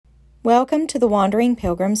Welcome to the Wandering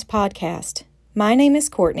Pilgrims podcast. My name is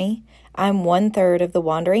Courtney. I'm 1/3 of the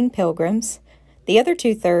Wandering Pilgrims. The other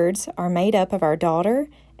 2/3 are made up of our daughter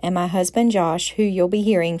and my husband Josh, who you'll be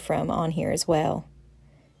hearing from on here as well.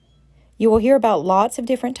 You will hear about lots of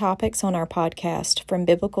different topics on our podcast, from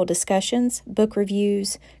biblical discussions, book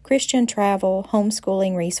reviews, Christian travel,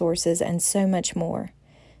 homeschooling resources, and so much more.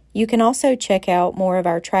 You can also check out more of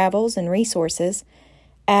our travels and resources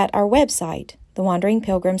at our website,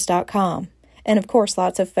 thewanderingpilgrims.com. And of course,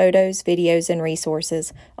 lots of photos, videos, and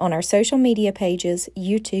resources on our social media pages,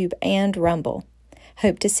 YouTube, and Rumble.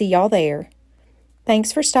 Hope to see y'all there.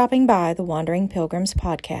 Thanks for stopping by the Wandering Pilgrims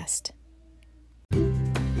podcast.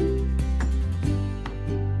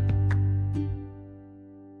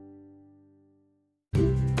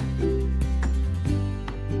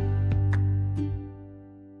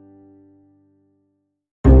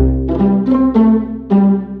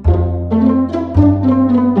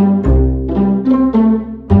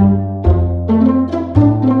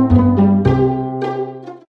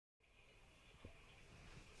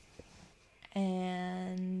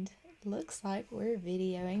 Looks like we're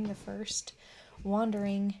videoing the first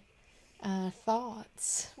wandering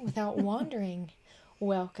thoughts without wandering.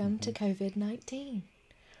 Welcome to COVID-19.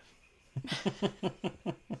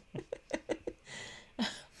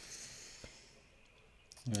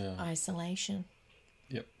 Yeah. Isolation.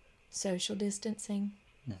 Yep. Social distancing.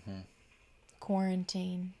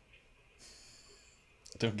 Quarantine.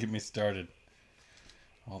 Don't get me started.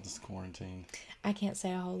 All this quarantine. I can't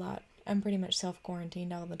say a whole lot. I'm pretty much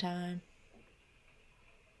self-quarantined all the time.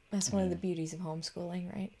 That's one of the beauties of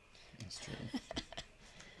homeschooling, right? That's true.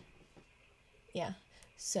 Yeah.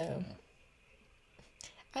 So,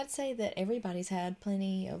 I'd say that everybody's had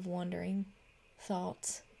plenty of wandering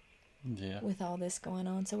thoughts with all this going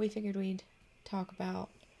on. So we figured we'd talk about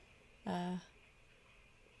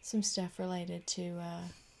some stuff related to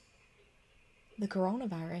the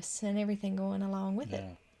coronavirus and everything going along with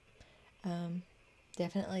it.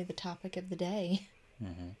 Definitely the topic of the day.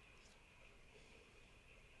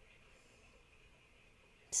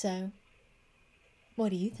 So, what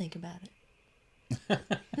do you think about it?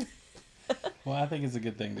 Well, I think it's a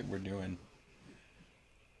good thing that we're doing.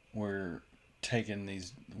 We're taking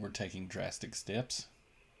drastic steps.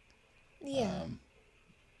 Yeah.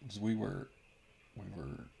 Because we were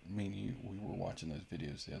watching those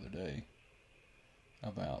videos the other day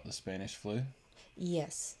about the Spanish flu.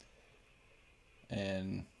 Yes.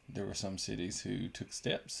 And there were some cities who took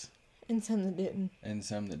steps. And some that didn't. And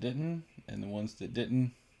some that didn't. And the ones that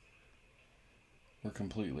didn't were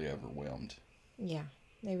completely overwhelmed. Yeah,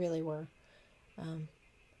 they really were.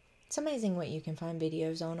 It's amazing what you can find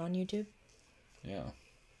videos on YouTube. Yeah.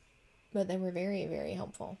 But they were very, very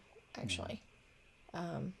helpful, actually.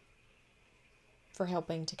 For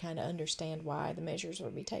helping to kind of understand why the measures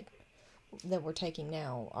that we're taking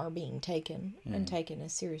now are being taken and taken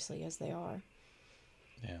as seriously as they are.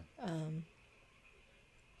 Yeah.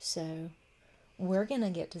 So we're going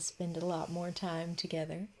to get to spend a lot more time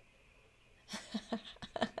together.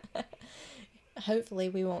 Hopefully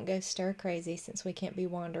we won't go stir crazy since we can't be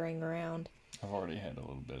wandering around. I've already had a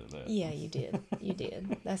little bit of that. Yeah, you did. You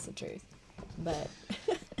did. That's the truth. But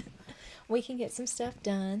we can get some stuff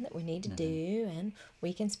done that we need to do, and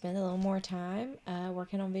we can spend a little more time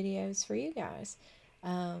working on videos for you guys.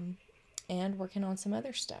 And working on some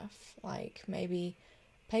other stuff, like maybe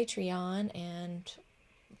Patreon, and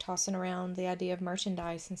tossing around the idea of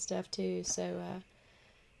merchandise and stuff too. So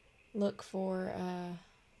look for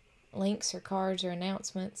links or cards or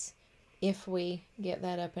announcements if we get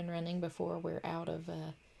that up and running before we're out of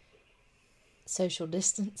social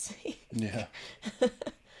distancing. Yeah.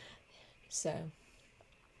 So,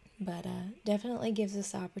 but definitely gives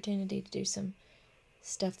us the opportunity to do some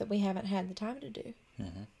stuff that we haven't had the time to do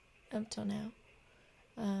up till now.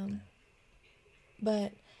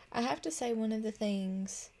 But I have to say, one of the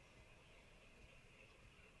things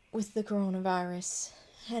with the coronavirus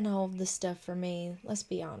and all of this stuff for me, let's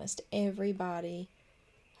be honest, everybody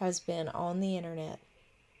has been on the internet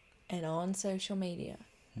and on social media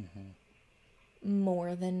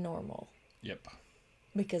more than normal. Yep.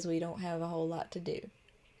 Because we don't have a whole lot to do.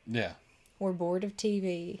 Yeah. We're bored of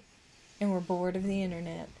TV and we're bored of the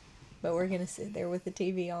internet, but we're going to sit there with the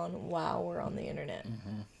TV on while we're on the internet.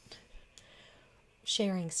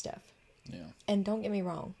 Sharing stuff. Yeah. And don't get me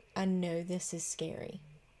wrong, I know this is scary.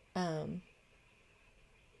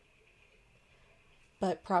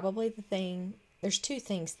 But probably there's two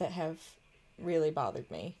things that have really bothered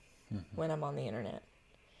me when I'm on the internet.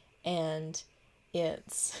 And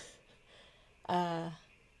it's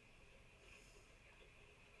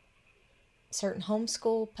certain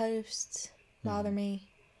homeschool posts bother me,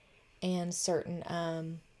 and certain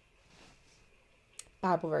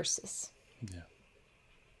Bible verses. Yeah.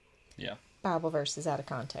 Yeah. Bible verses out of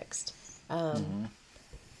context.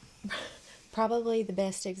 Probably the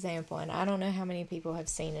best example, and I don't know how many people have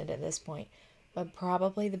seen it at this point, but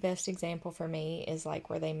probably the best example for me is like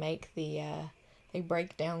where they make they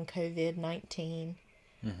break down COVID-19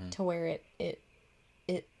 to where it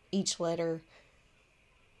each letter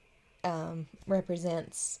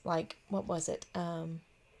represents, like, what was it?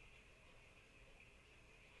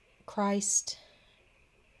 Christ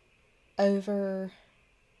over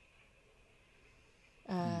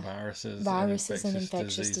viruses and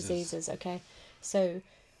infectious diseases. Okay, so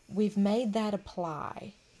we've made that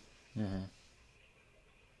apply.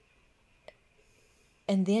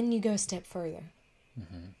 And then you go a step further.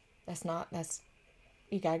 That's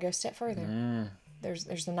you gotta go a step further.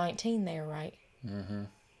 There's the 19 there, right?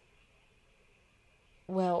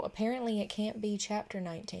 Well, apparently it can't be chapter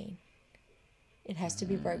 19. It has to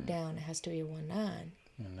be broke down. It has to be a 1:9.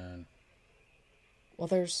 1:9. Well,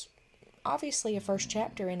 there's obviously a first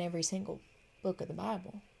chapter in every single book of the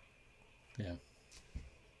Bible. Yeah.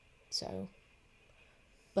 So,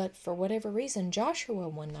 but for whatever reason, Joshua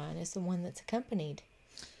 1:9 is the one that's accompanied.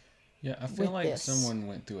 Yeah, I feel like someone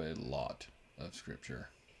went through a lot of scripture.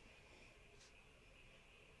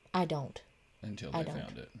 I don't. Until they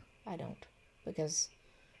found it. I don't. Because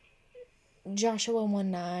Joshua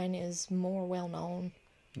 1:9 is more well known.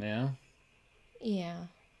 Yeah? Yeah.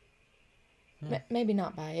 Maybe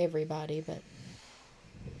not by everybody, but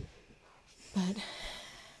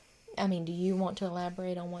I mean, do you want to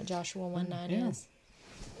elaborate on what Joshua 1:9 is?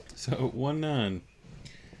 So 1:9,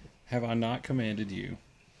 have I not commanded you?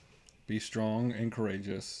 Be strong and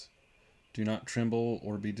courageous. Do not tremble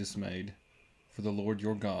or be dismayed, for the Lord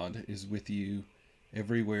your God is with you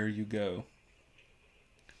everywhere you go.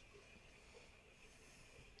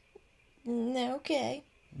 Okay.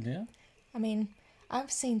 Yeah. I mean,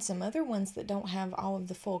 I've seen some other ones that don't have all of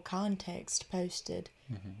the full context posted.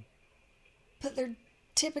 But they're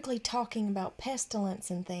typically talking about pestilence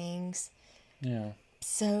and things. Yeah.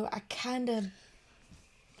 So I kind of...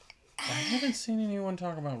 I haven't seen anyone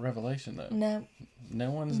talk about Revelation, though. No.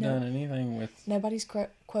 No one's done anything with... Nobody's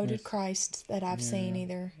quoted Christ that I've seen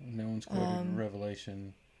either. No one's quoted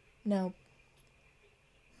Revelation. No.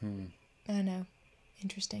 I know.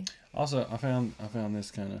 Interesting. Also, I found this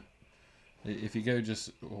kind of... If you go just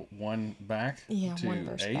one back to one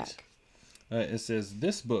verse 8, back. It says,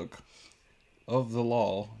 this book of the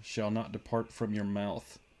law shall not depart from your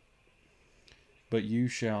mouth, but you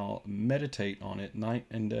shall meditate on it night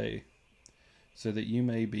and day, so that you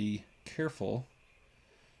may be careful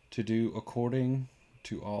to do according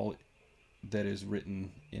to all that is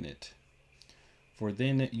written in it. For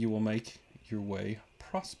then you will make your way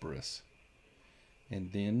prosperous,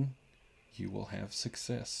 and then you will have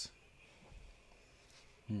success.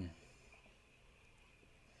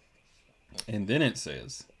 And then it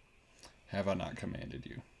says, have I not commanded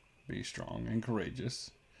you? Be strong and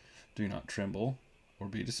courageous. Do not tremble or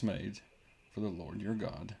be dismayed, for the Lord your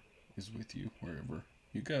God is with you wherever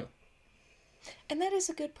you go. And that is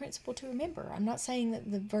a good principle to remember. I'm not saying that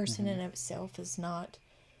the verse in and of itself is not...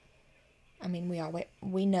 I mean,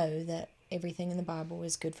 we know that everything in the Bible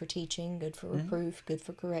is good for teaching, good for reproof, good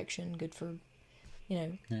for correction, good for, Yeah.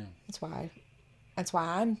 That's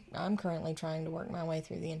why I'm currently trying to work my way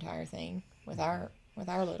through the entire thing with our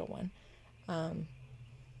little one.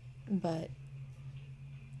 But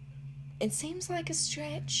it seems like a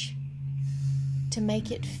stretch to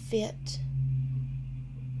make it fit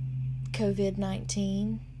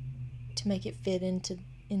COVID-19, to make it fit into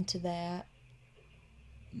that.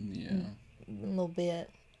 Yeah. A little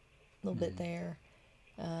bit there.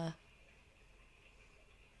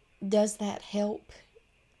 Does that help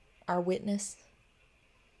our witness?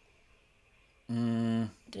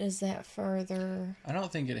 Does that further... I don't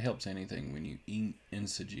think it helps anything when you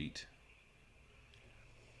instigate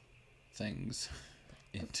things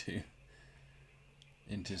into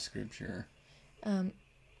scripture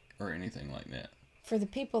or anything like that. For the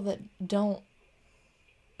people that don't,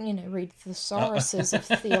 read thesauruses of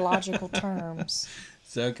theological terms.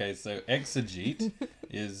 So exegete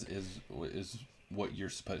is what you're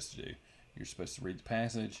supposed to do. You're supposed to read the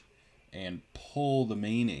passage and pull the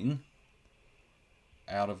meaning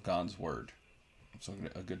out of God's word. So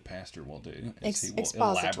a good pastor will do is he will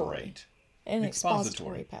elaborate. An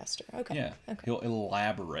expository pastor. Okay. Yeah. Okay. He'll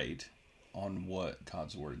elaborate on what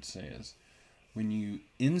God's word says. When you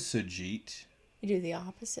instigate, you do the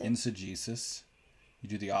opposite. Eisegesis, you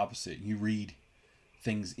do the opposite. You read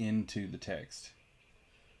things into the text.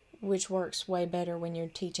 which works way better when you're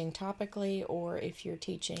teaching topically or if you're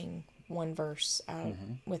teaching one verse out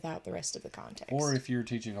without the rest of the context. Or if you're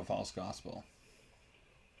teaching a false gospel.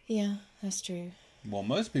 Yeah, that's true. Well,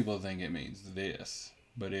 most people think it means this,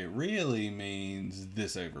 but it really means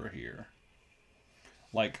this over here.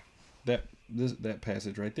 Like that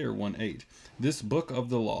passage right there, 1:8. This book of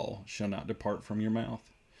the law shall not depart from your mouth,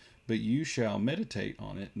 but you shall meditate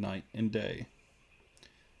on it night and day.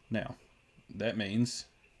 Now, that means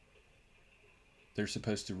they're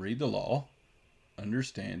supposed to read the law,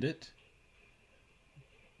 understand it,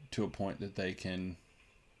 to a point that they can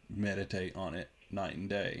meditate on it night and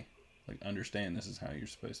day. Like, understand this is how you're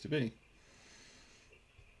supposed to be.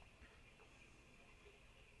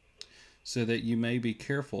 So that you may be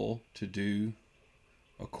careful to do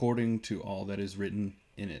according to all that is written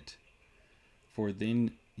in it. For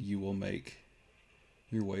then you will make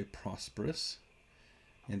your way prosperous,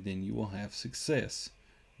 and then you will have success.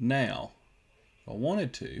 Now, if I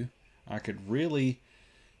wanted to, I could really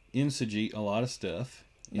instigate a lot of stuff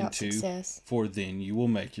about into success. For then you will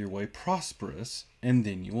make your way prosperous, and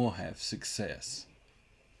then you will have success.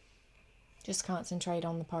 Just concentrate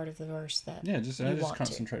on the part of the verse that I just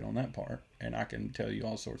concentrate on that part, and I can tell you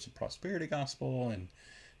all sorts of prosperity gospel and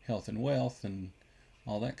health and wealth and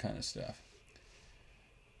all that kind of stuff.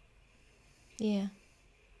 Yeah.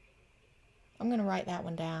 I'm going to write that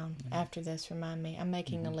one down after this. Remind me. I'm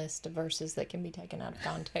making a list of verses that can be taken out of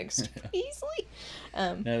context easily.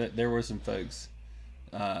 Now, there were some folks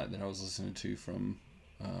that I was listening to from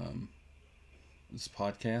this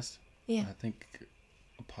podcast. Yeah. I think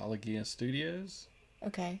Apologia Studios.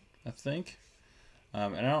 Okay. I think.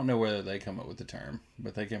 And I don't know whether they come up with the term,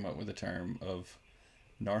 but they came up with the term of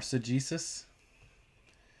narcigesis,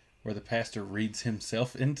 where the pastor reads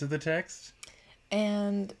himself into the text.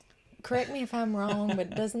 And correct me if I'm wrong,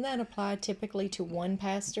 but doesn't that apply typically to one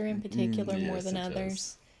pastor in particular more than others?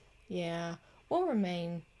 Does. Yeah. We'll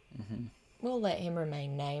let him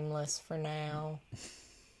remain nameless for now.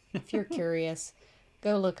 If you're curious,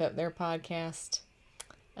 go look up their podcast.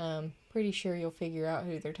 Pretty sure you'll figure out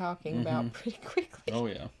who they're talking about pretty quickly. Oh,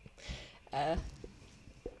 yeah.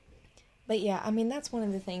 But yeah, I mean, that's one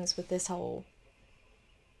of the things with this whole...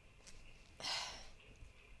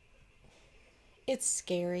 It's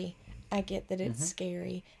scary. I get that it's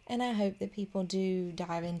scary. And I hope that people do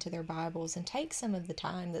dive into their Bibles and take some of the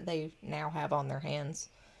time that they now have on their hands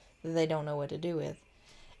that they don't know what to do with.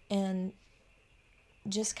 And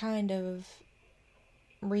just kind of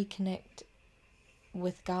reconnect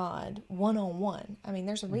with God one-on-one. I mean,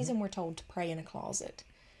 there's a reason we're told to pray in a closet.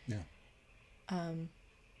 Yeah.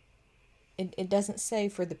 It doesn't say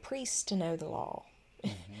for the priest to know the law.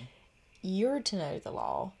 You're to know the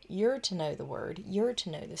law. You're to know the word. You're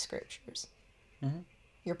to know the scriptures.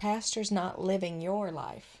 Your pastor's not living your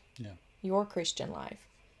life. Yeah. Your Christian life.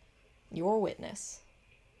 Your witness.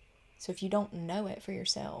 So if you don't know it for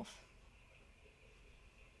yourself,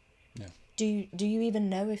 do you even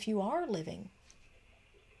know if you are living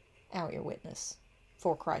out your witness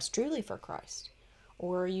for Christ, truly for Christ?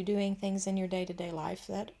 Or are you doing things in your day-to-day life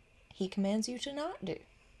that he commands you to not do?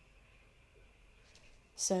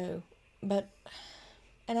 So,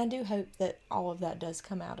 and I do hope that all of that does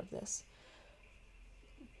come out of this.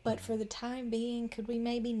 But for the time being, could we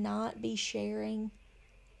maybe not be sharing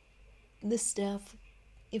this stuff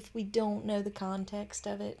if we don't know the context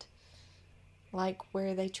of it? Like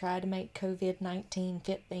where they try to make COVID-19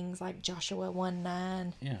 fit things like Joshua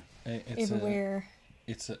 1:9. Yeah. Everywhere.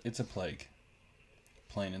 It's a plague.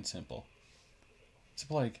 Plain and simple. It's a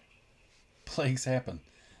plague. Plagues happen.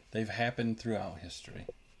 They've happened throughout history.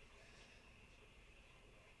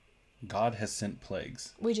 God has sent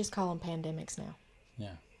plagues. We just call them pandemics now.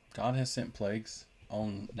 Yeah. God has sent plagues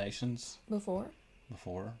on nations. Before.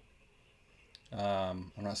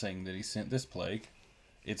 I'm not saying that he sent this plague.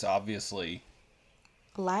 It's obviously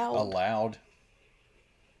allowed.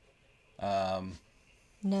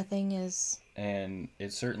 Nothing is... And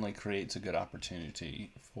it certainly creates a good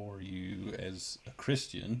opportunity for you as a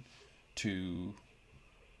Christian to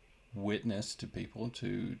witness to people,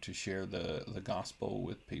 to share the gospel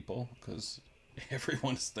with people, because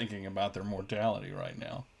everyone's thinking about their mortality right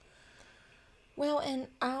now. Well, and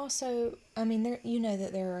I mean, that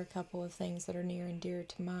there are a couple of things that are near and dear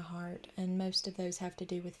to my heart, and most of those have to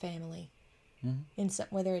do with family.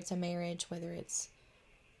 Whether it's a marriage, whether it's,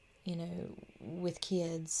 with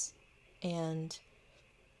kids, and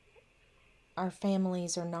our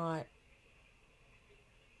families are not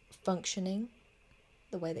functioning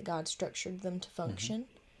the way that God structured them to function.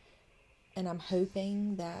 And I'm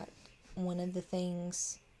hoping that one of the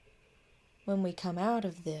things, when we come out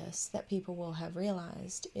of this that people will have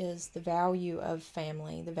realized is the value of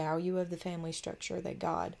family, the value of the family structure that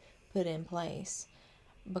God put in place.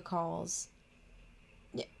 Because,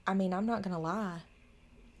 I mean, I'm not going to lie,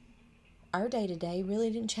 our day-to-day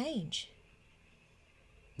really didn't change.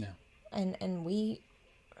 No. And we,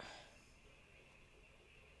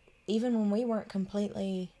 even when we weren't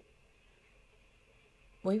completely,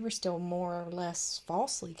 we were still more or less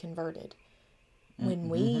falsely converted. When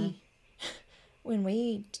we,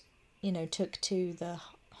 took to the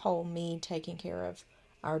whole me taking care of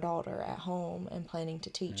our daughter at home and planning to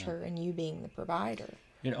teach her and you being the provider.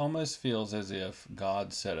 It almost feels as if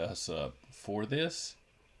God set us up for this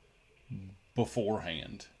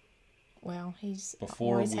beforehand. Well, he's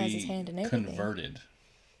before always we has his hand in everything. Converted.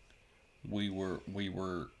 We were.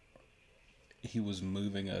 He was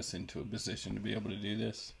moving us into a position to be able to do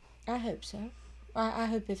this. I hope so. I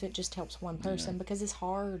hope if it just helps one person, because it's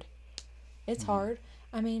hard. It's hard.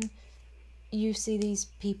 I mean, you see these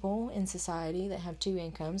people in society that have 2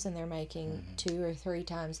 incomes and they're making 2 or 3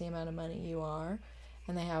 times the amount of money you are,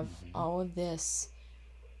 and they have all of this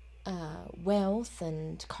wealth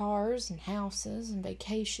and cars and houses and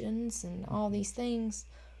vacations and all these things,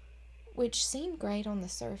 which seem great on the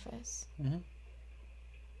surface.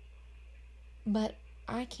 But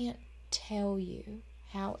I can't tell you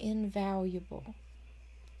how invaluable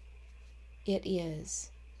it is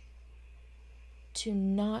to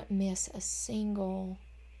not miss a single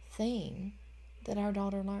thing that our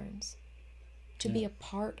daughter learns. To be a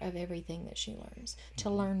part of everything that she learns. To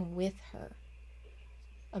learn with her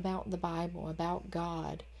about the Bible, about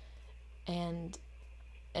God, and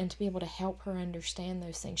to be able to help her understand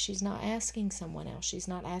those things. She's not asking someone else. She's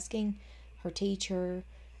not asking her teacher.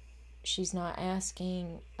 She's not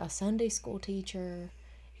asking a Sunday school teacher.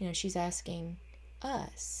 She's asking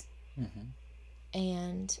us.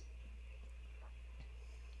 And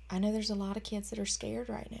I know there's a lot of kids that are scared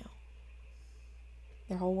right now.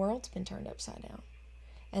 Their whole world's been turned upside down.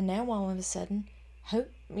 And now all of a sudden,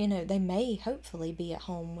 they may hopefully be at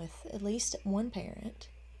home with at least one parent.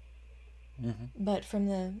 But from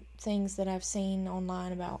the things that I've seen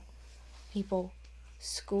online about people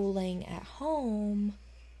schooling at home,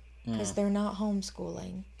 because they're not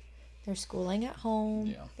homeschooling, they're schooling at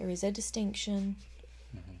home. There is a distinction.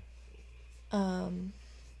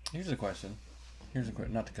 Here's a question.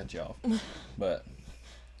 Not to cut you off, but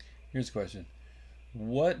here's a question.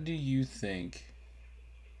 What do you think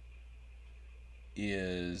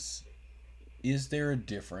is there a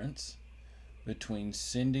difference between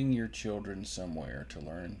sending your children somewhere to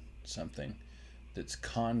learn something that's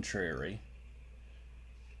contrary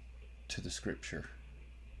to the scripture,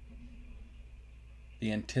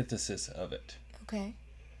 the antithesis of it, okay,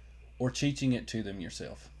 or teaching it to them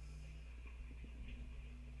yourself?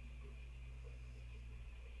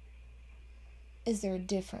 Is there a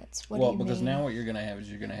difference? What Well, do you because mean? now what you're going to have is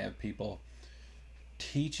you're going to have people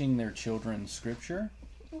teaching their children scripture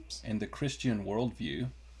and the Christian worldview.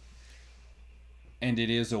 And it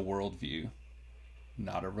is a worldview,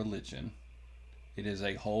 not a religion. It is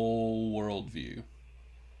a whole worldview.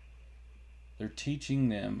 They're teaching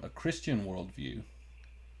them a Christian worldview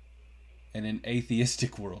and an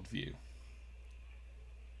atheistic worldview.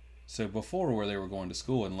 So before, where they were going to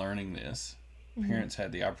school and learning this, parents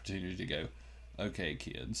had the opportunity to go, okay,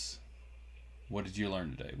 kids, what did you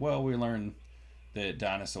learn today? Well, we learned that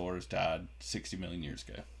dinosaurs died 60 million years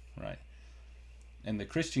ago, right? And the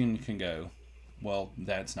Christian can go, well,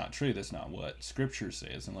 that's not true. That's not what Scripture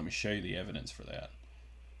says. And let me show you the evidence for that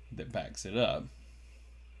backs it up.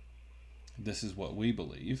 This is what we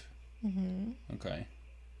believe. Okay.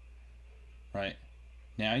 Right?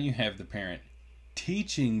 Now you have the parent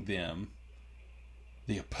teaching them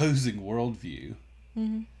the opposing worldview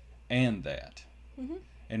and that.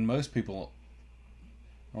 And most people,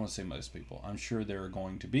 I don't want to say most people, I'm sure there are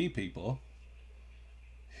going to be people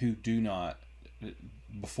who do not,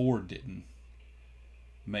 before didn't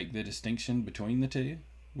make the distinction between the two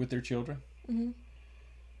with their children.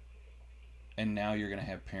 And now you're going to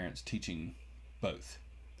have parents teaching both.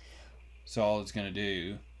 So all it's going to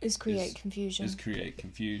do is create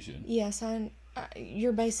confusion. Yes,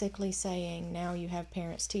 you're basically saying now you have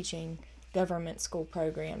parents teaching government school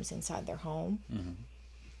programs inside their home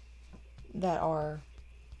that are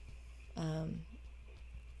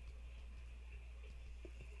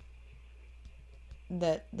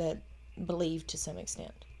that believe to some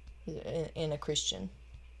extent in a Christian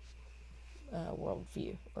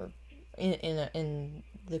worldview, or in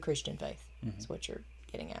the Christian faith is what you're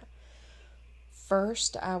getting at.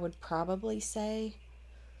 First, I would probably say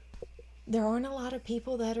there aren't a lot of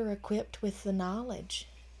people that are equipped with the knowledge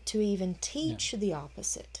to even teach the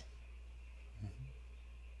opposite.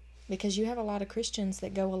 Because you have a lot of Christians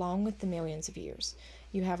that go along with the millions of years.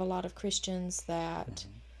 You have a lot of Christians that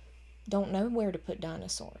don't know where to put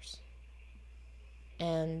dinosaurs,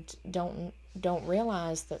 and don't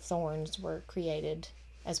realize that thorns were created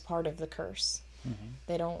as part of the curse.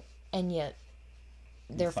 They don't, and yet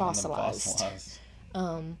they're fossilized.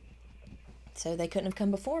 So they couldn't have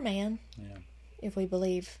come before man, if we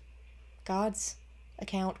believe God's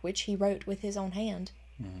account, which he wrote with his own hand.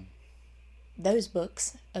 Those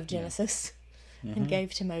books of Genesis and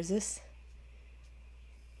gave to Moses.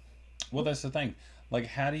 Well, that's the thing. Like,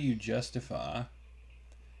 how do you justify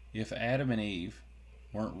if Adam and Eve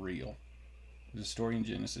weren't real? The story in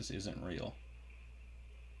Genesis isn't real.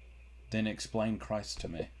 Then explain Christ to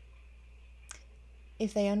me.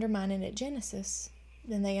 If they undermine it at Genesis,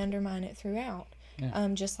 then they undermine it throughout.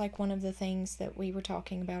 Just like one of the things that we were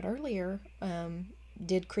talking about earlier,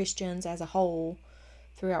 did Christians as a whole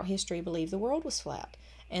throughout history believe the world was flat?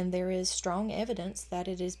 And there is strong evidence that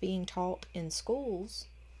it is being taught in schools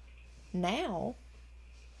now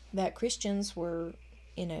that Christians were,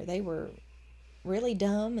 they were really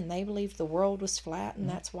dumb and they believed the world was flat, and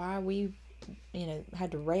that's why we,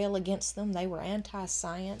 had to rail against them. They were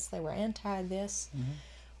anti-science, they were anti-this,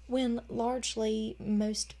 when largely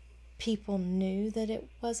most people knew that it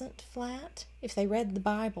wasn't flat. If they read the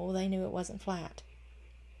Bible, they knew it wasn't flat.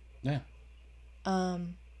 Yeah.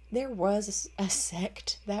 There was a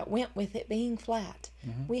sect that went with it being flat.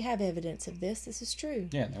 We have evidence of this. This is true.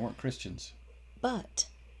 Yeah, they weren't Christians. But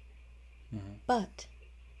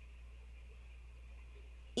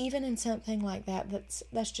even in something like that,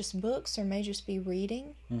 that's just books or may just be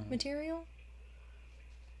reading material,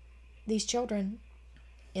 these children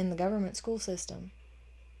in the government school system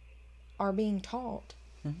are being taught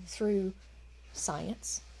through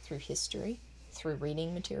science, through history, through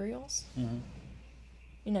reading materials.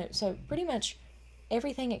 So pretty much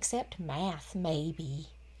everything except math, maybe.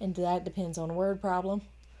 And that depends on a word problem.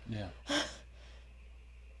 Yeah.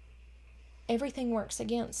 Everything works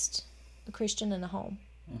against a Christian in a home.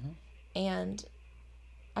 And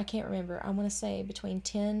I can't remember. I want to say between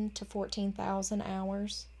 10 to 14,000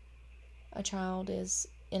 hours a child is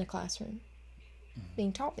in a classroom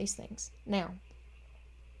being taught these things. Now,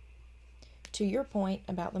 to your point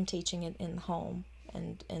about them teaching it in the home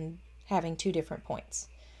and having two different points.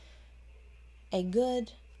 A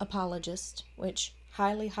good apologist, which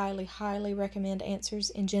highly, highly, highly recommend Answers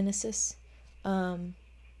in Genesis, and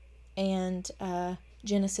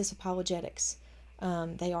Genesis Apologetics.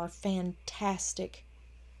 They are fantastic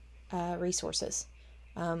resources.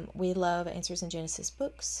 We love Answers in Genesis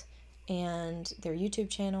books and their YouTube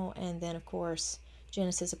channel, and then of course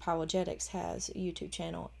Genesis Apologetics has a YouTube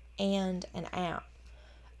channel and an app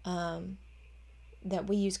that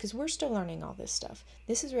we use because we're still learning all this stuff.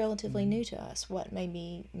 This is relatively new to us. What,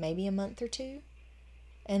 maybe a month or two,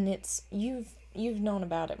 and it's you've known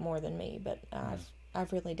about it more than me, but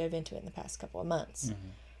I've really dove into it in the past couple of months.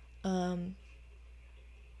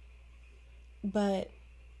 But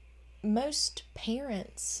most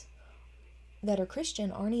parents that are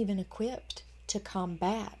Christian aren't even equipped to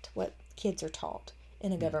combat what kids are taught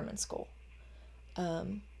in a government school.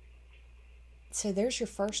 So there's your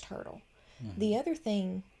first hurdle. The other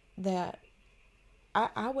thing that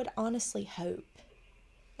I would honestly hope,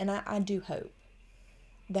 and I do hope,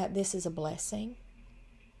 that this is a blessing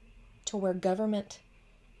to where government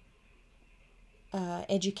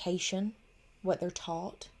education, what they're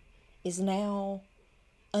taught, is now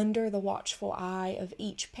under the watchful eye of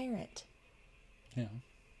each parent. Yeah.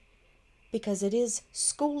 Because it is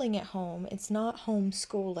schooling at home. It's not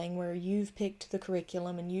homeschooling where you've picked the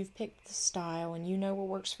curriculum and you've picked the style and you know what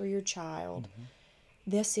works for your child.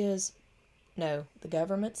 This is, no, the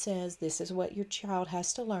government says this is what your child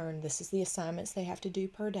has to learn. This is the assignments they have to do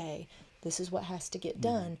per day. This is what has to get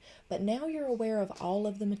done. But now you're aware of all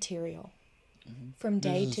of the material from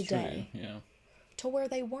day to day. Yeah. To where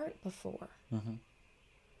they weren't before.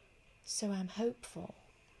 So I'm hopeful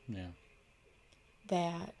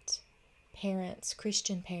that parents,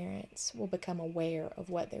 Christian parents, will become aware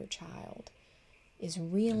of what their child is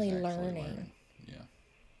really learning. Yeah.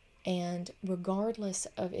 And regardless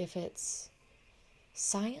of if it's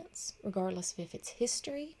science, regardless of if it's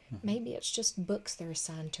history, maybe it's just books they're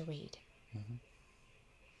assigned to read.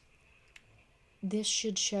 This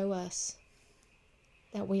should show us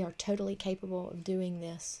that we are totally capable of doing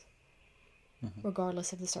this,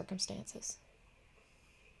 regardless of the circumstances.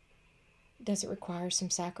 Does it require some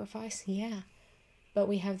sacrifice? Yeah. But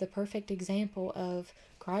we have the perfect example of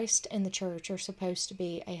Christ and the church are supposed to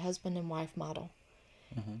be a husband and wife model.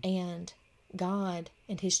 And God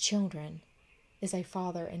and his children is a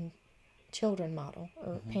father and children model,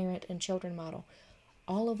 or parent and children model,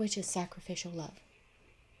 all of which is sacrificial love.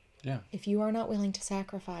 Yeah. If you are not willing to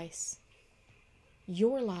sacrifice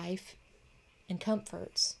your life and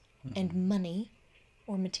comforts and money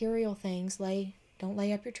or material things, don't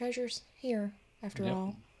lay up your treasures here, after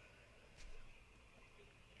all.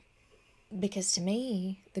 Because to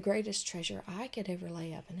me, the greatest treasure I could ever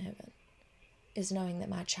lay up in heaven is knowing that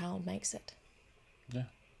my child makes it. Yeah.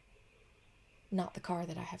 Not the car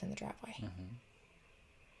that I have in the driveway.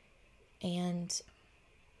 And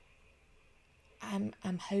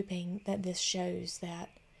I'm hoping that this shows that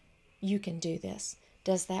you can do this.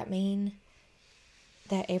 Does that mean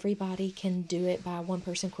that everybody can do it by one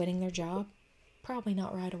person quitting their job? Probably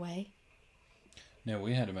not right away. No,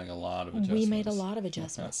 we had to make a lot of adjustments. We made a lot of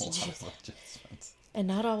adjustments to do that. And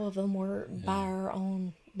not all of them were by our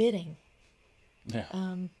own bidding. Yeah.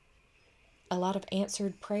 A lot of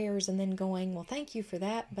answered prayers and then going, well, thank you for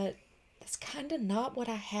that, but that's kind of not what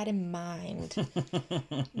I had in mind.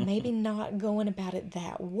 Maybe not going about it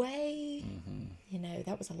that way. You know,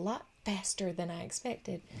 that was a lot faster than I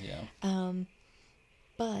expected. Yeah.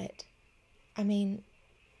 But, I mean,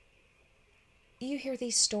 you hear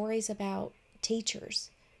these stories about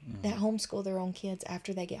teachers that homeschool their own kids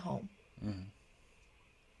after they get home.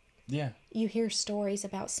 Yeah. You hear stories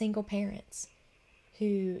about single parents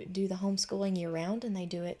who do the homeschooling year round, and they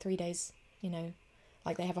do it 3 days, you know,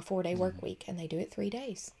 like they have a 4-day work week, and they do it 3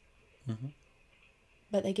 days.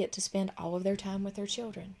 But they get to spend all of their time with their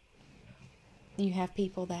children. You have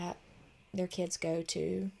people that their kids go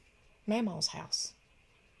to Mama's house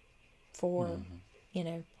for, you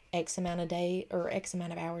know, X amount of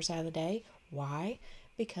hours out of the day. Why?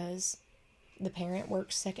 Because the parent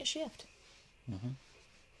works second shift.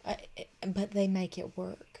 But they make it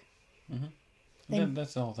work.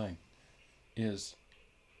 That's the whole thing, is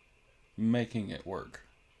making it work.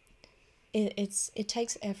 It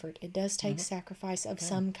takes effort. It does take sacrifice of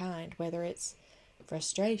some kind, whether it's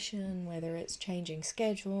frustration, whether it's changing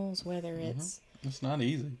schedules, whether it's... It's not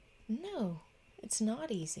easy. No, it's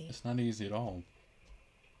not easy. It's not easy at all.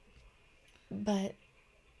 But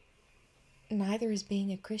neither is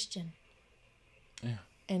being a Christian. Yeah.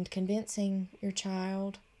 And convincing your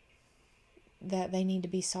child that they need to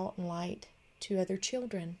be salt and light to other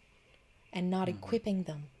children and not equipping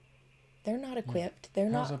them. They're not equipped. They're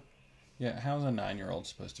not... How's a 9-year-old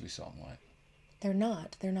supposed to be salt and light? They're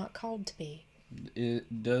not. They're not called to be.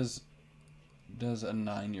 Does a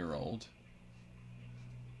 9-year-old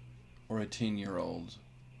or a 10-year-old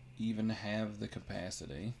even have the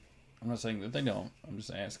capacity? I'm not saying that they don't. I'm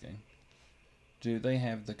just asking. Do they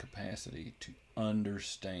have the capacity to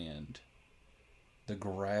understand the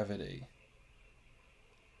gravity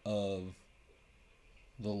of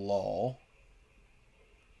the law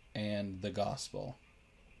and the gospel?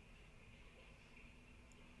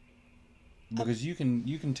 Because you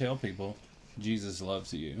can tell people Jesus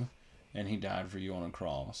loves you and he died for you on a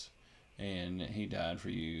cross and he died for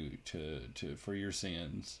you for your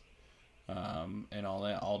sins, and all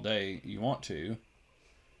that all day you want to.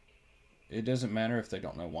 It doesn't matter if they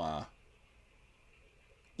don't know why.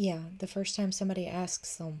 Yeah, the first time somebody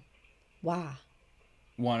asks them, why?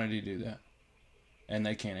 Why did he do that? And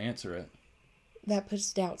they can't answer it. That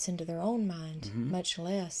puts doubts into their own mind, much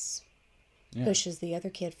less pushes the other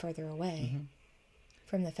kid further away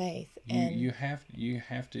from the faith. You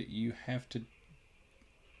have to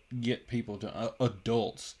get people to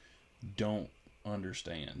adults don't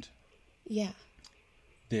understand. Yeah.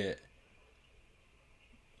 That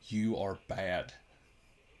you are bad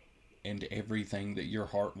and everything that your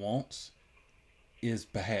heart wants is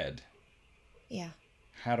bad. Yeah.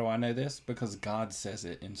 How do I know this? Because God says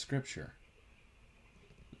it in Scripture.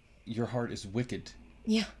 Your heart is wicked.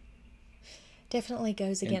 Yeah. Definitely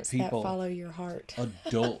goes against that follow your heart.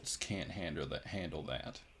 Adults can't handle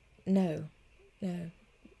that. No.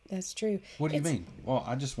 That's true. What do you mean? Well,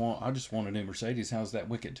 I just want a new Mercedes. How's that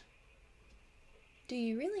wicked? Do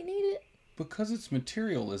you really need it? Because it's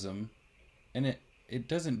materialism, and it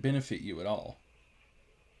doesn't benefit you at all.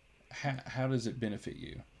 How does it benefit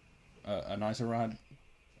you? A nicer ride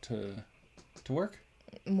to work?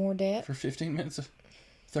 More debt? For 15 minutes,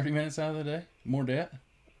 30 minutes out of the day? More debt?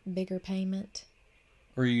 Bigger payment?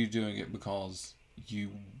 Or are you doing it because you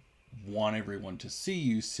want everyone to see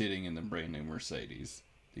you sitting in the brand new Mercedes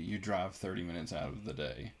that you drive 30 minutes out of the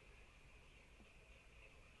day?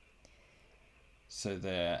 So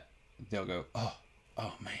that they'll go, oh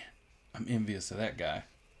man, I'm envious of that guy.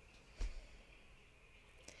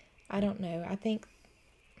 I don't know. I think...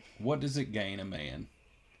 What does it gain a man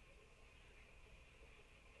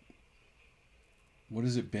What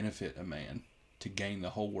does it benefit a man to gain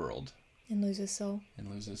the whole world And lose his soul? and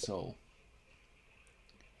lose his soul?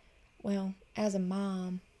 Well, as a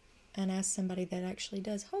mom, and as somebody that actually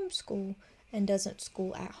does homeschool and doesn't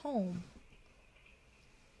school at home,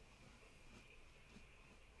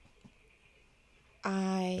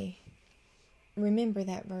 I remember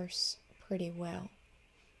that verse pretty well,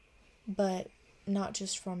 but not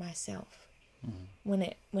just for myself. Mm-hmm.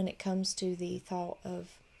 When it comes to the thought of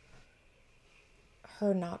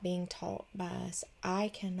her not being taught by us, I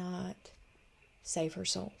cannot save her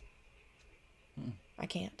soul. I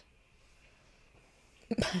can't.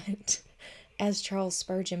 But as Charles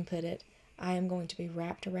Spurgeon put it, I am going to be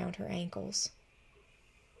wrapped around her ankles.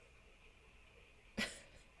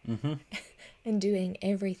 Mm-hmm. And doing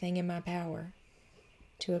everything in my power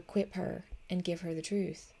to equip her and give her the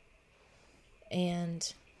truth.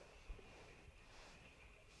 And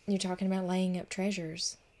you're talking about laying up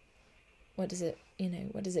treasures. What does it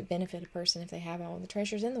benefit a person if they have all the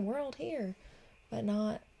treasures in the world here, but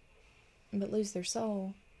lose their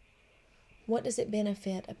soul? What does it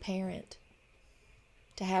benefit a parent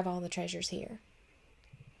to have all the treasures here?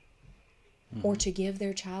 Mm-hmm. Or to give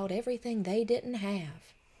their child everything they didn't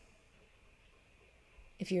have?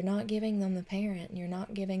 If you're not giving them the parent, and you're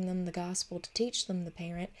not giving them the gospel to teach them the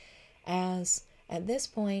parent, as at this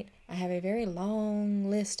point, I have a very long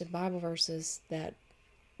list of Bible verses that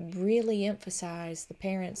really emphasize the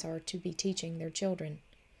parents are to be teaching their children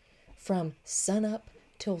from sunup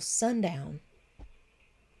till sundown.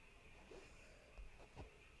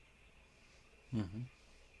 Mm-hmm.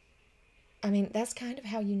 I mean, that's kind of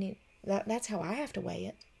how you need, that's how I have to weigh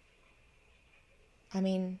it. I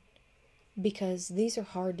mean, because these are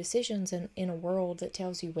hard decisions in a world that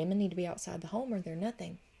tells you women need to be outside the home or they're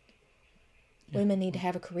nothing. Yeah. Women need to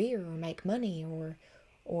have a career or make money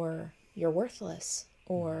or you're worthless,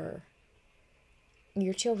 or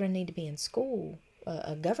your children need to be in school,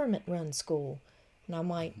 a government-run school. And I'm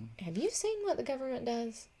like, have you seen what the government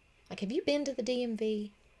does? Like, have you been to the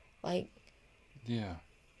DMV? Like... Yeah.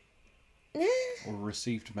 Or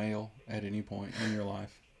received mail at any point in your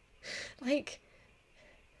life. Like...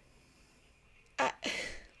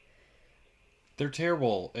 They're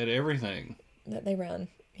terrible at everything that they run.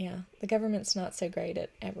 Yeah, the government's not so great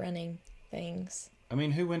at running things. I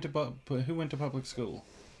mean, who went to public school?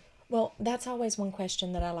 Well, that's always one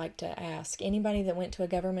question that I like to ask. Anybody that went to a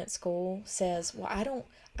government school says, "Well, I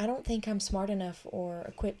don't think I'm smart enough or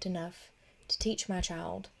equipped enough to teach my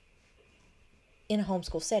child in a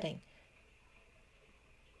homeschool setting."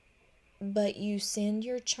 But you send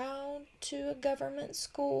your child to a government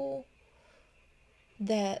school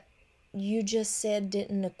that you just said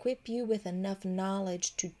didn't equip you with enough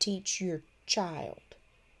knowledge to teach your child.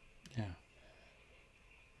 Yeah.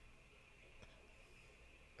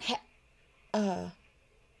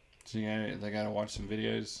 So they gotta watch some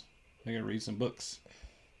videos. They gotta read some books.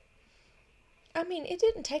 I mean, it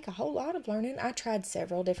didn't take a whole lot of learning. I tried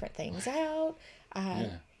several different things out.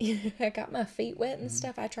 I got my feet wet and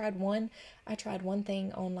stuff. I tried one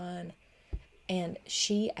thing online, and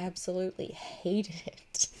she absolutely hated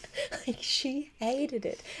it. Like, she hated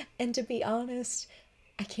it. And to be honest,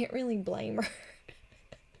 I can't really blame her.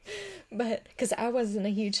 But, because I wasn't a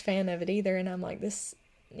huge fan of it either, and I'm like, this,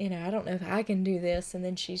 I don't know if I can do this. And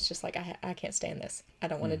then she's just like, I can't stand this. I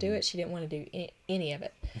don't want to do it. She didn't want to do any of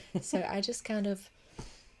it. So I just kind of,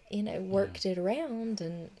 worked it around,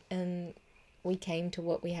 and we came to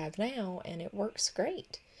what we have now, and it works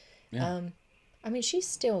great. Yeah. I mean, she's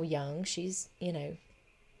still young. She's,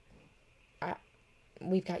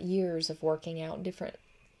 we've got years of working out different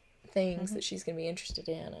things that she's going to be interested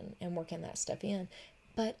in and working that stuff in.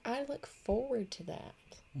 But I look forward to that.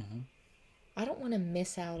 Mm-hmm. I don't want to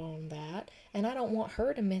miss out on that. And I don't want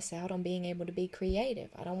her to miss out on being able to be creative.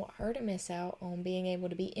 I don't want her to miss out on being able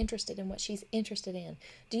to be interested in what she's interested in.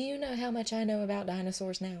 Do you know how much I know about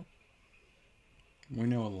dinosaurs now? We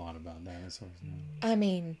know a lot about dinosaurs now. I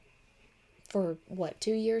mean, for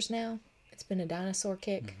 2 years now? It's been a dinosaur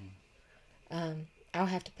kick. Mm-hmm. I'll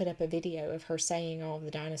have to put up a video of her saying all of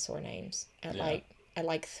the dinosaur names at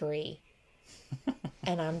like 3.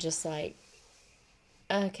 And I'm just like,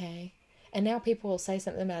 okay. And now people will say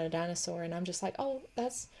something about a dinosaur, and I'm just like, oh,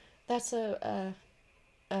 that's a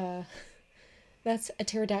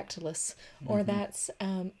pterodactylus, or that's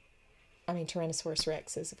Tyrannosaurus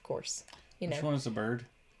Rex is, of course, Which one is the bird?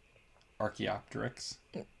 Archaeopteryx.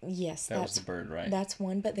 Yes, that was the bird, right? That's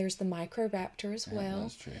one, but there's the Microraptor as well.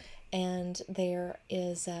 That's true. And there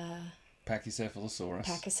is Pachycephalosaurus.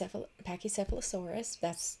 Pachycephalosaurus.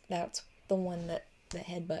 That's the one that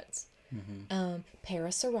headbutts.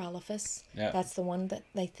 Parasaurolophus. Yeah. That's the one that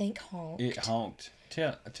they think honked. It honked.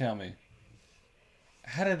 Tell me,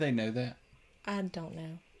 how did they know that? I don't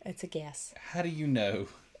know. It's a guess. How do you know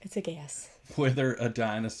It's a guess. whether a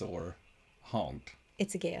dinosaur honked?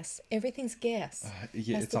 It's a guess. Everything's guess.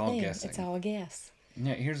 Yeah, That's it's the all thing. guessing. It's all a guess.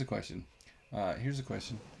 Yeah, here's a question.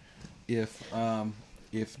 If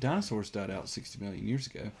dinosaurs died out 60 million years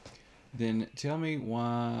ago, then tell me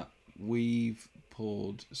why we've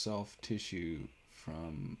pulled soft tissue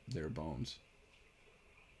from their bones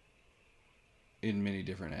in many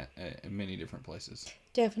different places.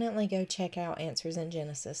 Definitely go check out Answers in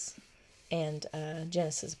Genesis and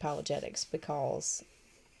Genesis Apologetics, because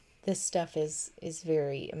this stuff is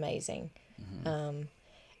very amazing.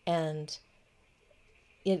 And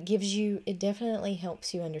it definitely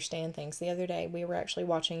helps you understand things. The other day we were actually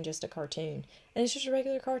watching just a cartoon, and it's just a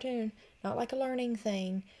regular cartoon, not like a learning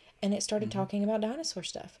thing, and it started talking about dinosaur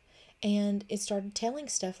stuff, and it started telling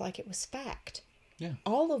stuff like it was fact. Yeah.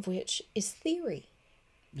 All of which is theory.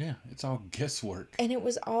 Yeah, it's all guesswork. And it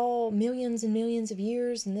was all millions and millions of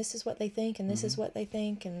years, and this is what they think, and this is what they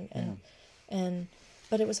think,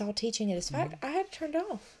 but it was all teaching it as fact. I had to turn it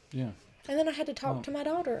off. Yeah. And then I had to talk to my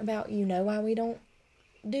daughter about, why we don't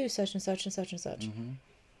do such and such and such and such.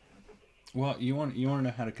 Well, you want to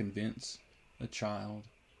know how to convince a child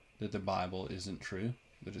that the Bible isn't true,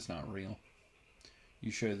 that it's not real?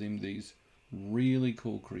 You show them these really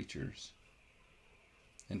cool creatures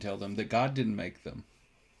and tell them that God didn't make them.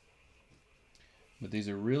 But these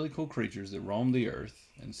are really cool creatures that roam the earth,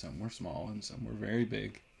 and some were small and some were very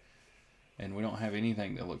big, and we don't have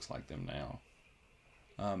anything that looks like them now.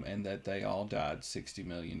 And that they all died 60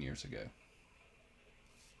 million years ago.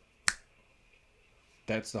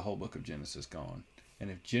 That's the whole book of Genesis gone.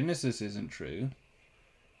 And if Genesis isn't true,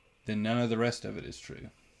 then none of the rest of it is true.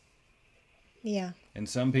 Yeah. And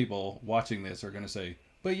some people watching this are going to say,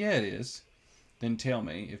 but yeah, it is. Then tell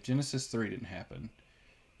me, if Genesis 3 didn't happen,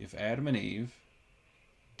 if Adam and Eve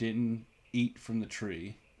didn't eat from the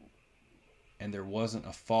tree, and there wasn't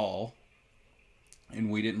a fall, and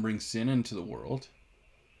we didn't bring sin into the world,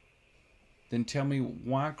 then tell me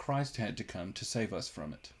why Christ had to come to save us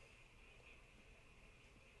from it.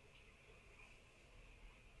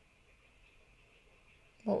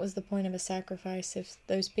 What was the point of a sacrifice if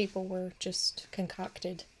those people were just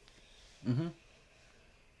concocted?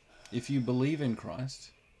 If you believe in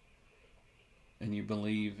Christ, and you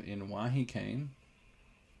believe in why he came,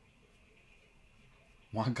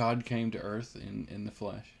 why God came to earth in the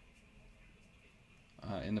flesh,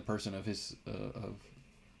 in the person of of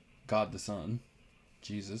God the Son,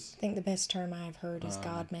 Jesus. I think the best term I've heard is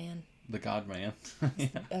God-man. The God-man. Yeah.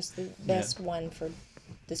 That's the best one for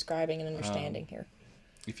describing and understanding here.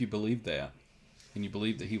 If you believe that, and you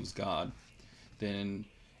believe that he was God, then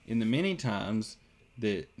in the many times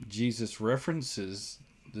that Jesus references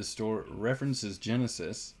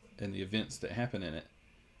Genesis and the events that happen in it,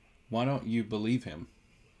 why don't you believe him?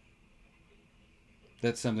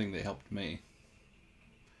 That's something that helped me,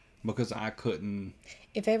 because I couldn't.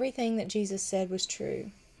 If everything that Jesus said was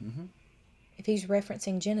true, if he's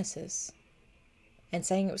referencing Genesis and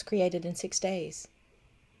saying it was created in 6 days,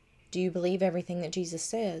 do you believe everything that Jesus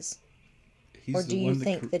says? Or do you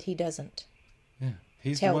think that he doesn't? Yeah,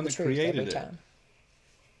 he's tell the one the that truth created every it. time.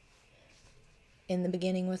 In the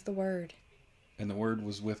beginning was the Word. And the Word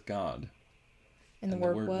was with God. And the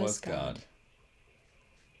Word was God.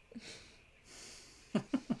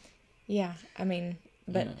 Yeah, I mean,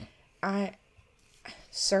 but yeah.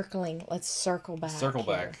 Let's circle back. Circle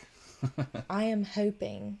back. I am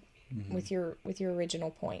hoping, with your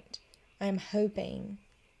original point, I am hoping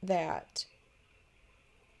that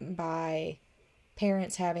by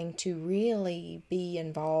parents having to really be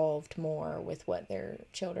involved more with what their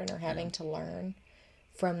children are having to learn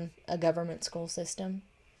from a government school system,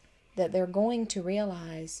 that they're going to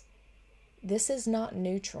realize this is not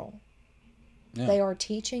neutral. Yeah. They are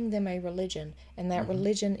teaching them a religion, and that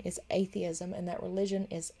religion is atheism, and that religion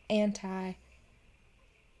is anti-God.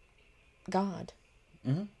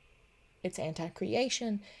 It's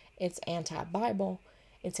anti-creation, it's anti-Bible,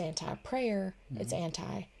 it's anti-prayer, it's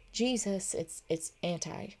anti-Jesus, it's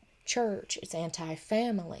anti-church, it's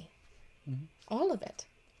anti-family. All of it.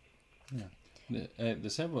 Yeah.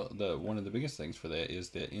 One of the biggest things for that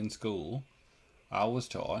is that in school, I was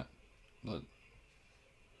taught.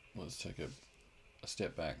 Let's take a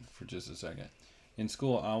step back for just a second. In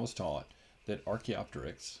school, I was taught that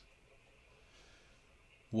Archaeopteryx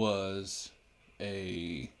was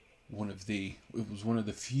one of the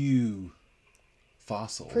few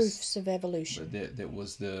fossils, proofs of evolution. That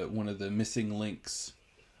was one of the missing links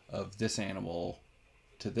of this animal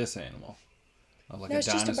to this animal, like No, a it's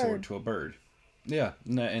just a dinosaur bird. to a bird. Yeah,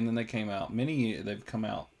 and then they came out. They've come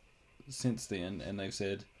out since then, and they've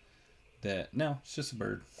said that no, it's just a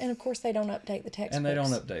bird. And of course, they don't update the textbooks. And they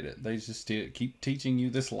don't update it. They just keep teaching you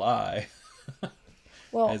this lie,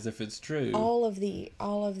 well, as if it's true. All of the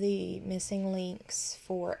missing links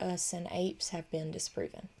for us and apes have been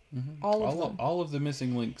disproven. Mm-hmm. All of them. All of the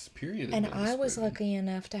missing links, period. And I was lucky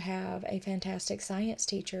enough to have a fantastic science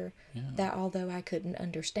teacher that, although I couldn't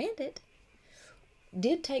understand it,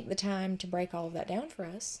 did take the time to break all of that down for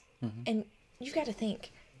us. Mm-hmm. And you got to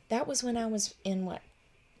think, that was when I was in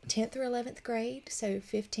 10th or 11th grade, so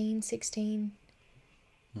 15, 16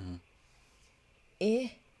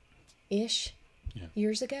 ish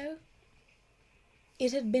years ago.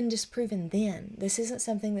 It had been disproven then. This isn't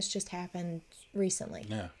something that's just happened recently.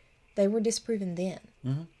 Yeah. They were disproven then.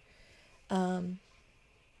 Mm-hmm.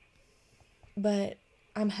 But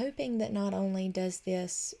I'm hoping that not only does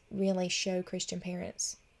this really show Christian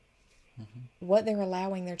parents what they're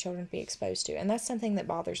allowing their children to be exposed to, and that's something that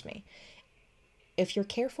bothers me. If you're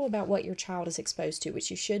careful about what your child is exposed to,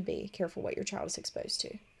 which you should be careful what your child is exposed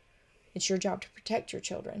to, it's your job to protect your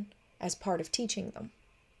children as part of teaching them.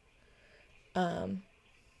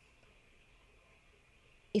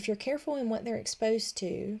 If you're careful in what they're exposed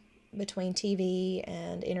to between TV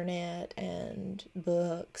and internet and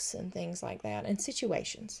books and things like that and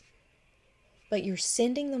situations, but you're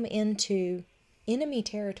sending them into enemy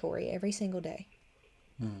territory every single day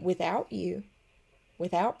without you,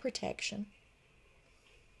 without protection,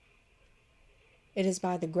 it is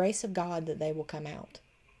by the grace of God that they will come out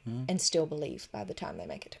and still believe by the time they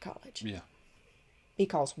make it to college. Yeah.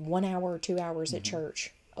 Because 1 hour or 2 hours at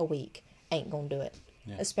church a week ain't gonna do it.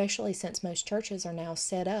 Yeah. Especially since most churches are now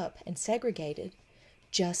set up and segregated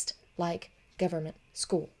just like government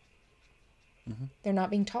school. They're not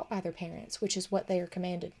being taught by their parents, which is what they are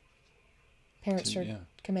commanded. Parents are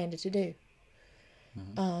commanded to do.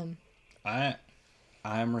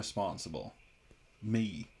 I'm responsible.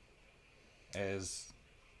 Me, as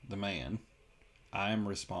the man, I'm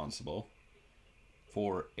responsible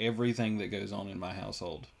for everything that goes on in my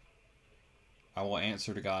household. I will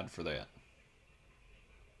answer to God for that.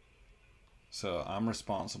 So I'm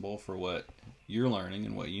responsible for what you're learning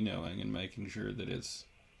and what you knowing and making sure that it's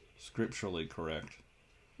scripturally correct.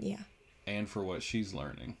 Yeah. And for what she's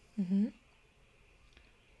learning. Mm-hmm.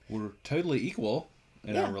 We're totally equal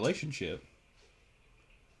in our relationship.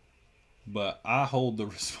 But I hold the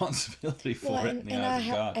responsibility for it in the eyes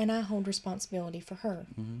of God. And I hold responsibility for her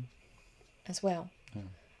as well.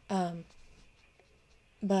 Yeah.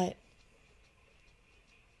 But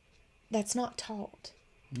that's not taught.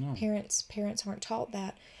 No. Parents aren't taught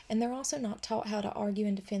that. And they're also not taught how to argue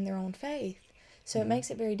and defend their own faith. So it makes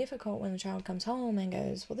it very difficult when the child comes home and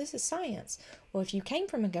goes, well, this is science. Well, if you came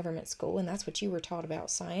from a government school and that's what you were taught about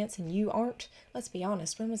science, and you aren't, let's be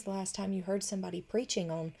honest, when was the last time you heard somebody preaching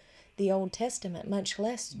on the Old Testament, much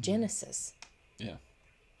less Genesis? Yeah.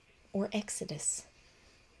 Or Exodus.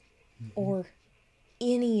 Or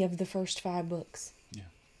any of the first 5 books. Yeah.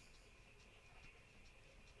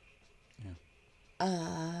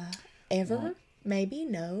 Ever? Well, maybe?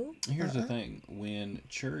 No. Here's the thing.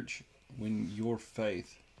 When your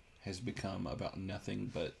faith has become about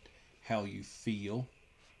nothing but how you feel,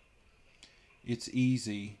 it's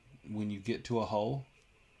easy when you get to a hole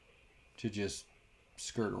to just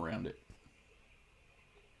skirt around it.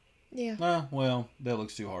 Yeah. Well, that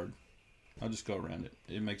looks too hard. I'll just go around it.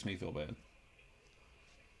 It makes me feel bad.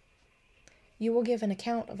 You will give an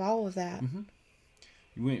account of all of that. Mm-hmm.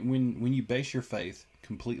 When you base your faith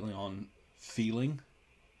completely on feeling,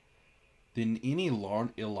 then any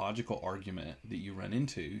illogical argument that you run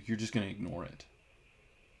into, you're just going to ignore it.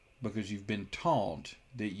 Because you've been taught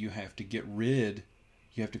that you have to you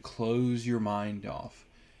have to close your mind off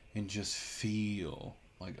and just feel,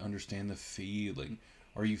 understand the feeling.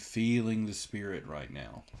 Are you feeling the Spirit right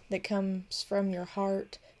now? That comes from your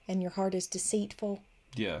heart, and your heart is deceitful.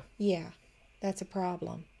 Yeah. Yeah, that's a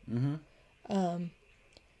problem. Mm-hmm.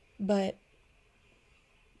 But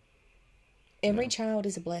every child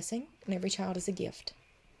is a blessing, and every child is a gift.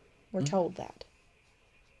 We're told that.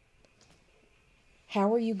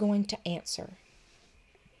 How are you going to answer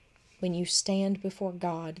when you stand before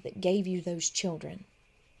God that gave you those children,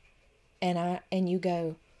 and you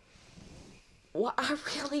go, well, I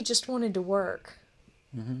really just wanted to work.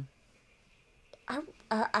 Mm-hmm.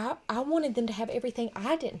 I wanted them to have everything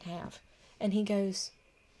I didn't have. And he goes,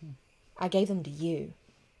 I gave them to you,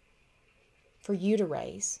 for you to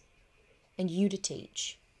raise, and you to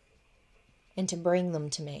teach, and to bring them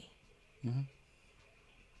to me. Mm-hmm.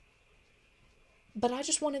 But I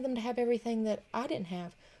just wanted them to have everything that I didn't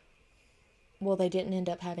have. Well, they didn't end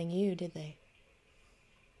up having you, did they?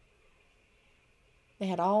 They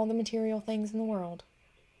had all the material things in the world,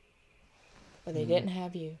 but they didn't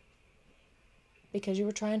have you. Because you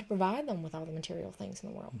were trying to provide them with all the material things in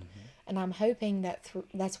the world. And I'm hoping that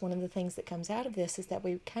that's one of the things that comes out of this, is that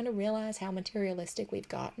we kind of realize how materialistic we've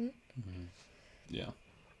gotten. Yeah.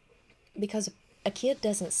 Because a kid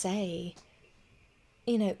doesn't say,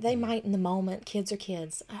 you know, they might in the moment, kids are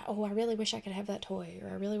kids. Oh, I really wish I could have that toy, or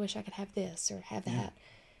I really wish I could have this or have that.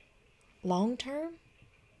 Long term,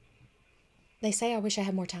 they say, I wish I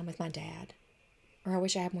had more time with my dad, or I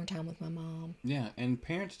wish I had more time with my mom. Yeah, and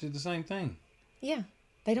parents do the same thing. Yeah.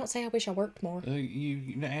 They don't say, I wish I worked more.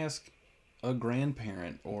 You ask a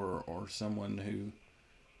grandparent or someone who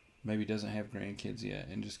maybe doesn't have grandkids yet,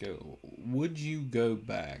 and just go, would you go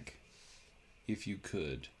back if you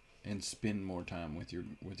could and spend more time with your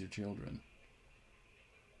children?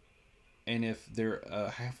 And if they're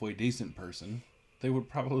a halfway decent person, they would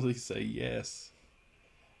probably say yes.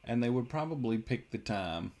 And they would probably pick the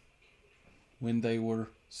time when they were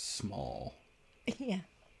small. Yeah.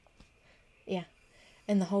 Yeah.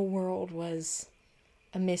 And the whole world was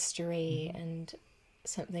a mystery and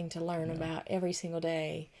something to learn about every single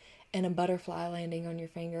day. And a butterfly landing on your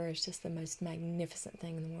finger is just the most magnificent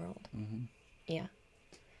thing in the world. Yeah.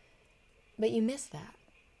 But you miss that.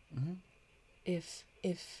 If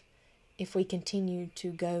we continue to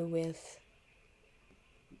go with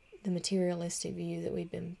the materialistic view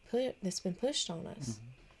that that's been pushed on us.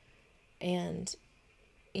 And,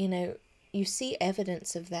 you know, you see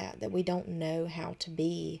evidence of that we don't know how to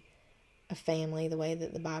be a family the way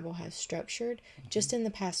that the Bible has structured. Just in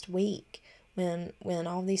the past week, when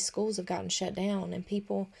all these schools have gotten shut down, and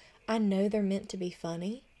people, I know they're meant to be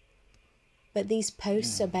funny, but these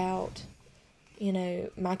posts about, you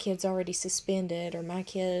know, my kid's already suspended, or my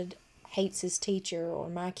kid hates his teacher, or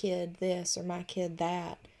my kid this, or my kid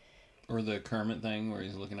that. Or the Kermit thing where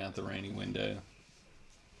he's looking out the rainy window,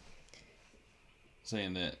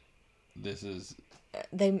 saying that this is...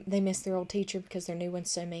 They miss their old teacher because their new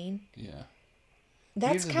one's so mean. Yeah.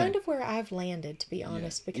 That's kind of where I've landed, to be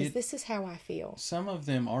honest, because this is how I feel. Some of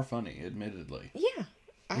them are funny, admittedly. Yeah.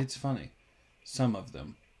 It's funny. Some of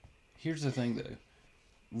them. Here's the thing, though.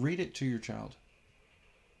 Read it to your child.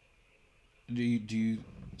 Do you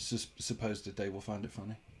suppose that they will find it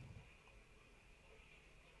funny?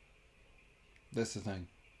 That's the thing.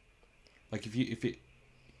 Like, if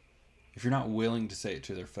you're not willing to say it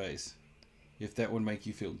to their face, if that would make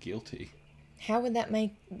you feel guilty. How would that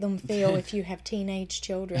make them feel if you have teenage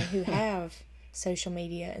children who have social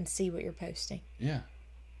media and see what you're posting? Yeah.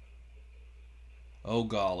 Oh,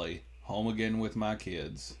 golly. Home again with my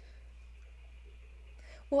kids.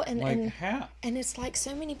 Well, and how? And it's like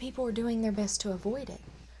so many people are doing their best to avoid it.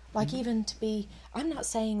 Like, even to be... I'm not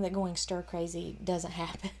saying that going stir crazy doesn't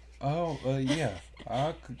happen. Oh, yeah.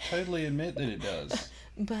 I could totally admit that it does.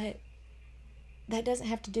 But that doesn't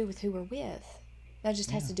have to do with who we're with. That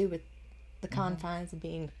just has to do with the confines of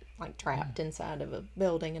being, like, trapped inside of a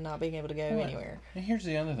building and not being able to go anywhere. And here's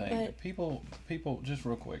the other thing. People, just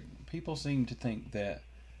real quick, people seem to think that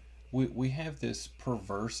we have this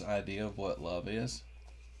perverse idea of what love is.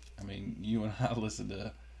 I mean, you and I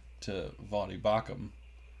listened to Vonnie Bacham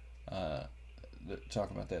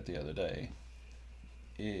talk about that the other day.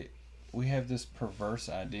 We have this perverse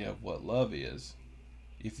idea of what love is.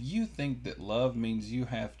 If you think that love means you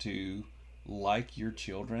have to like your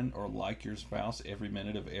children or like your spouse every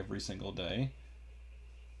minute of every single day,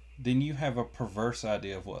 then you have a perverse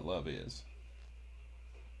idea of what love is.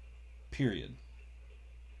 Period.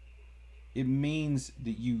 It means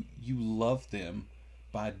that you love them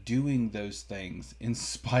by doing those things in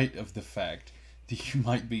spite of the fact that you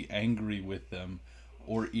might be angry with them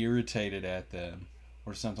or irritated at them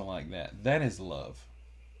or something like that. That is love.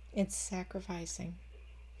 It's sacrificing.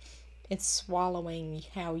 It's swallowing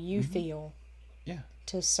how you feel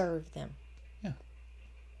to serve them. Yeah.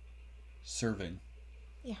 Serving.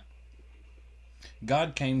 Yeah.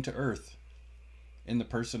 God came to earth in the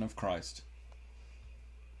person of Christ.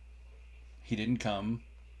 He didn't come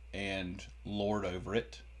and lord over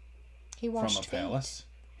it He washed from a palace.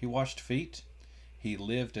 He washed feet. He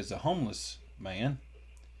lived as a homeless man.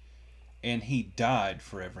 And he died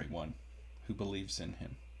for everyone who believes in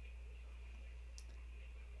him.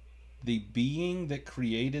 The being that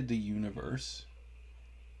created the universe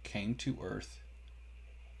came to earth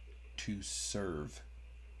to serve.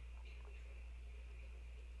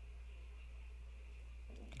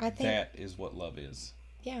 I think that is what love is.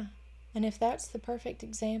 Yeah. And if that's the perfect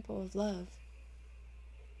example of love,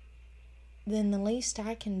 then the least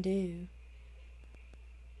I can do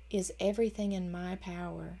is everything in my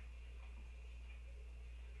power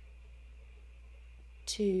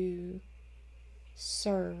to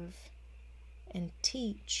serve and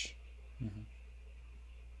teach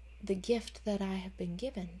the gift that I have been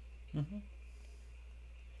given.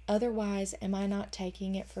 Otherwise, am I not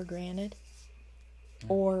taking it for granted?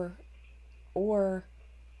 Or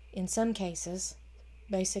in some cases,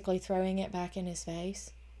 basically throwing it back in his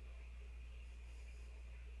face?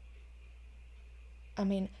 I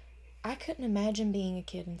mean, I couldn't imagine being a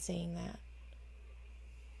kid and seeing that.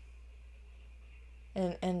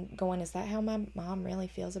 And going, is that how my mom really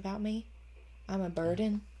feels about me? I'm a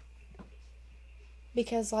burden?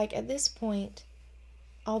 Because, like, at this point,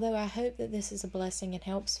 although I hope that this is a blessing and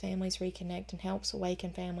helps families reconnect and helps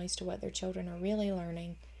awaken families to what their children are really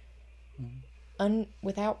learning,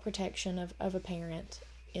 without protection of a parent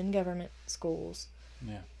in government schools,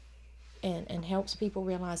 and helps people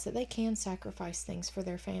realize that they can sacrifice things for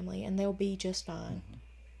their family and they'll be just fine.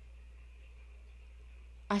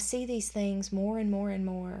 I see these things more and more and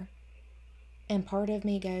more, and part of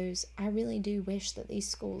me goes, I really do wish that these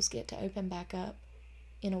schools get to open back up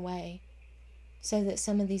in a way so that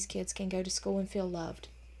some of these kids can go to school and feel loved.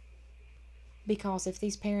 Because if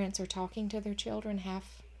these parents are talking to their children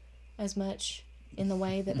half as much in the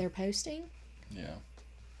way that they're posting,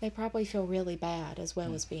 they probably feel really bad as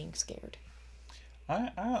well as being scared.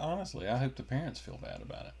 I honestly, I hope the parents feel bad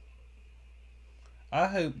about it. I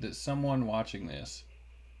hope that someone watching this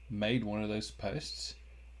made one of those posts,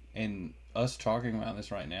 and us talking about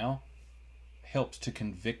this right now helps to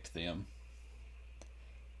convict them.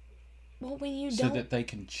 Well, when you so that they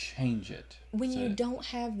can change it. When you don't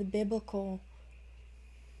have the biblical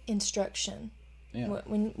instruction,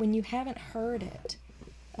 when you haven't heard it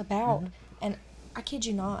about, and I kid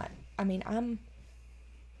you not, I mean, I'm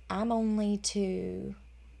only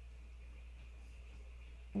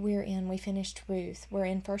we finished Ruth, we're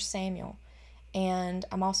in 1 Samuel, and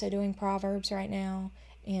I'm also doing Proverbs right now,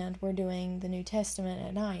 and we're doing the New Testament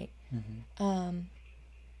at night.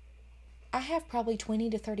 I have probably 20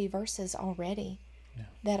 to 30 verses already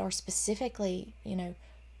that are specifically,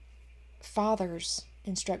 fathers,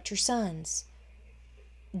 instruct your sons.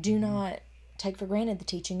 Do not take for granted the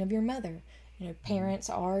teaching of your mother. Parents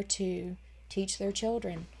are to teach their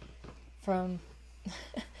children from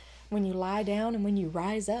when you lie down and when you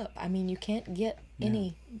rise up. I mean, you can't get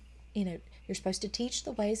any, you're supposed to teach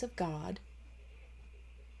the ways of God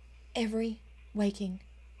every waking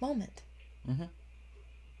moment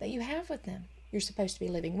that you have with them. You're supposed to be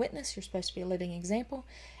a living witness. You're supposed to be a living example.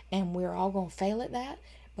 And we're all going to fail at that.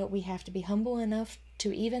 But we have to be humble enough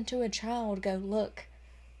to, even to a child, go, look,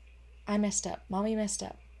 I messed up. Mommy messed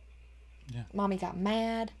up. Mommy got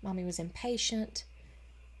mad. Mommy was impatient.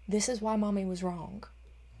 This is why Mommy was wrong.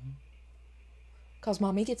 Because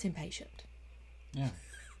Mommy gets impatient.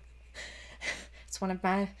 It's one of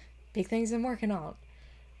my big things I'm working on.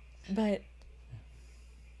 But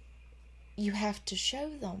you have to show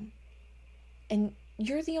them. And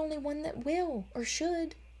you're the only one that will or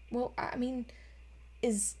should, well, I mean,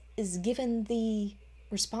 is given the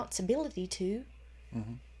responsibility to.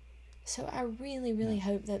 So I really, really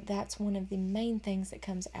hope that that's one of the main things that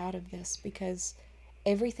comes out of this, because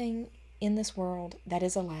everything in this world that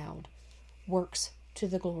is allowed works to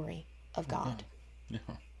the glory of God.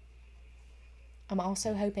 I'm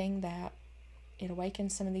also hoping that it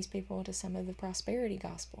awakens some of these people to some of the prosperity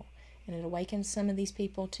gospel, and it awakens some of these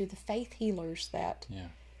people to the faith healers that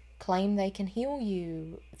claim they can heal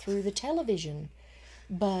you through the television,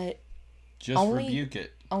 but just rebuke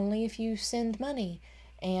it. Only if you send money.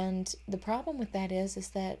 And the problem with that is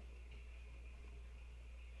that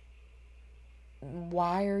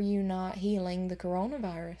why are you not healing the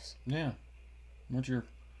coronavirus? Aren't your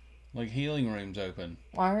healing rooms open?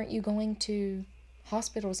 Why aren't you going to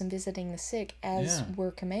hospitals and visiting the sick as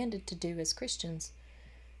we're commanded to do as Christians?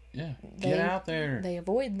 Get out there. They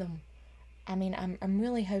avoid them. I mean, I'm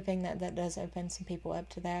really hoping that does open some people up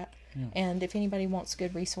to that. And if anybody wants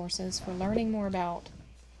good resources for learning more about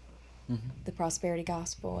the prosperity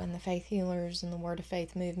gospel and the faith healers and the word of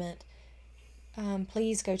faith movement,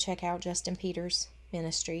 please go check out Justin Peters'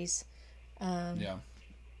 ministries.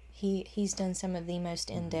 He's done some of the most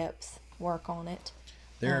in-depth work on it.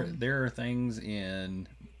 There are things in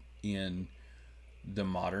the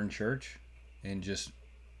modern church and just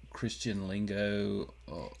Christian lingo,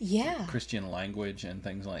 Christian language and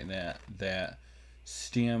things like that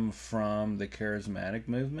stem from the charismatic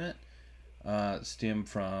movement, stem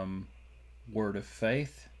from word of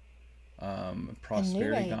faith,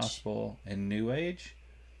 prosperity gospel, and New Age.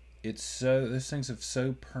 Those things have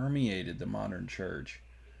so permeated the modern church.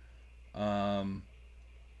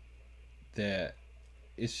 that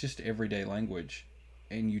it's just everyday language,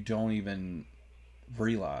 and you don't even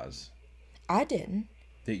realize I didn't.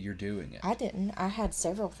 that you're doing it. I didn't. I had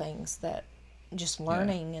several things that just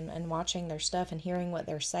learning and watching their stuff and hearing what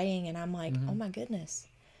they're saying, and I'm like, oh my goodness,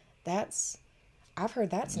 I've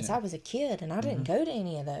heard that since I was a kid, and I didn't go to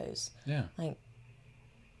any of those. Yeah. Like,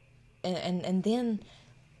 and then,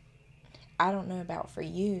 I don't know about for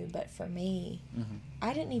you, but for me,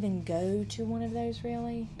 I didn't even go to one of those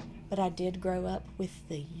really, but I did grow up with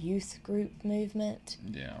the youth group movement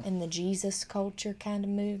and the Jesus culture kind of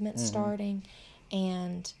movement starting,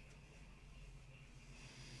 and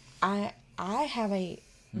I have a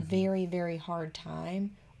very, very hard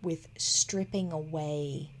time with stripping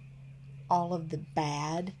away all of the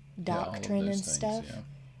bad doctrine and stuff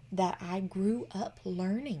that I grew up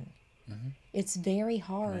learning. It's very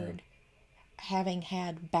hard having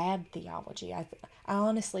had bad theology. I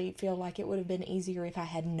honestly feel like it would have been easier if I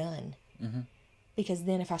had none. Because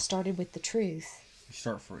then if I started with the truth,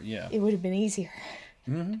 it would have been easier.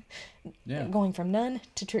 Going from none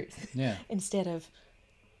to truth. Instead of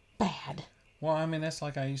bad. Well, I mean, that's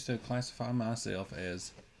like I used to classify myself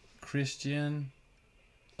as Christian,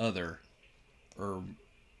 other, or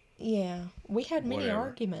we had many whatever.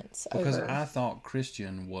 arguments because over. I thought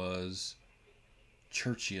Christian was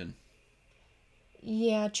churchian.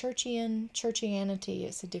 Yeah, churchianity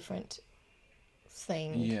is a different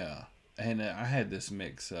thing. Yeah, and I had this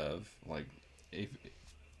mix of like, if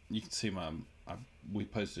you can see we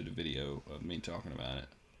posted a video of me talking about it,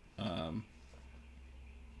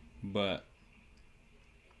 but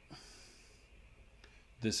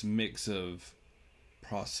this mix of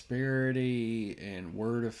prosperity and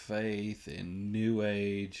word of faith and New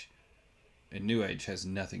Age, and New Age has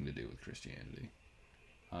nothing to do with Christianity.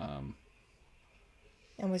 And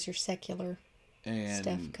was your secular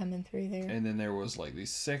stuff coming through there? And then there was like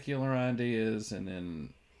these secular ideas, and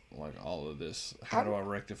then like all of this. How do I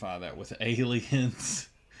rectify that with aliens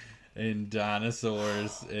and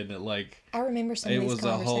dinosaurs and like? I remember some of these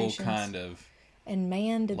conversations. It was a whole kind of. And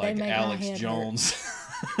man, did like they make Alex my head Jones.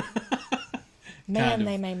 Man,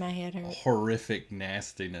 they made my head hurt. Horrific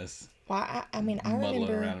nastiness. Well, I mean, I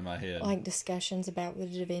remember around in my head. Like discussions about the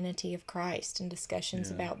divinity of Christ and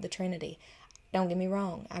discussions about the Trinity. Don't get me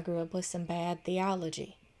wrong, I grew up with some bad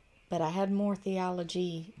theology, but I had more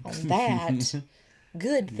theology on that,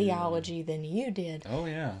 good theology, than you did. Oh,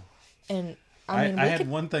 yeah. And I mean, I had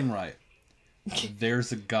one thing right.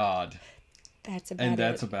 There's a God. That's about it. And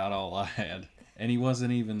that's about all I had. And he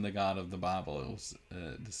wasn't even the God of the Bible. It was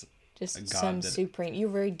just some supreme. You're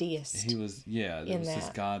very deist. He was, there was this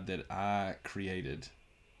God that I created.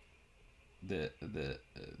 That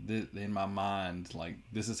in my mind, like,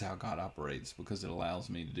 this is how God operates because it allows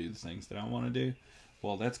me to do the things that I want to do.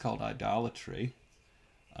 Well, that's called idolatry,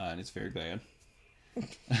 and it's very bad.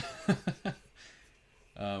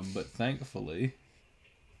 But thankfully,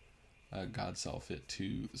 God saw fit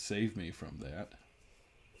to save me from that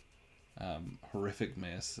horrific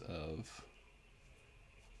mess of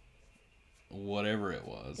whatever it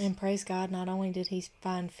was. And praise God, not only did he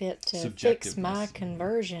find fit to fix my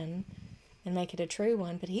conversion and make it a true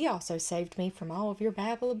one, but he also saved me from all of your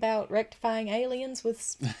babble about rectifying aliens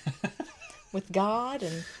with with God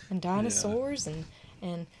and dinosaurs and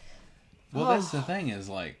well, that's the thing is,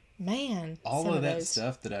 like, man, all of that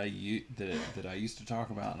stuff that I used to talk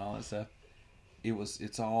about and all that stuff, I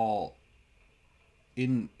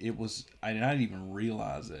didn't even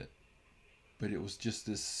realize it, but it was just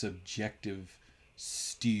this subjective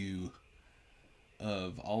stew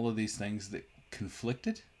of all of these things that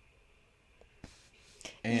conflicted.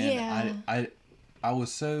 And I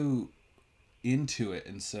was so into it,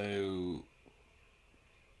 and so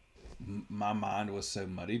my mind was so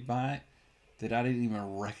muddied by it that I didn't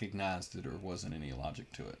even recognize that there wasn't any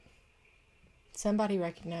logic to it. Somebody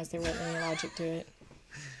recognized there wasn't any logic to it.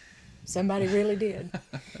 Somebody really did.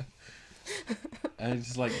 I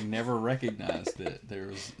just like never recognized that there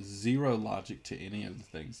was zero logic to any of the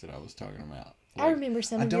things that I was talking about. Like, I remember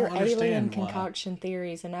some of your alien concoction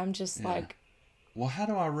theories, and I'm just like, well, how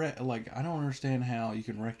do I I don't understand how you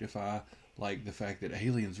can rectify like the fact that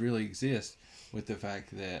aliens really exist with the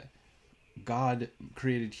fact that God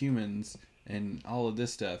created humans and all of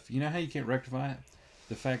this stuff. You know how you can't rectify it?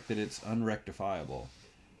 The fact that it's unrectifiable.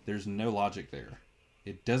 There's no logic there.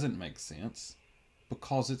 It doesn't make sense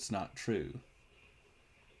because it's not true.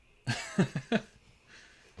 The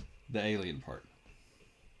alien part.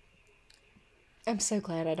 I'm so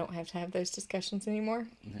glad I don't have to have those discussions anymore.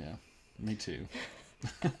 Yeah, me too.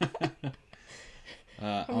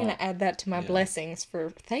 I'm going to add that to my blessings for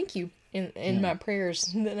thank you in my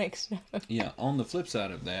prayers the next time. Yeah, on the flip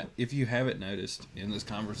side of that, if you haven't noticed in this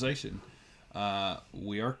conversation,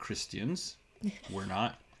 we are Christians. We're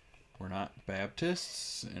not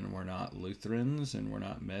Baptists, and we're not Lutherans, and we're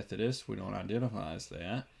not Methodists. We don't identify as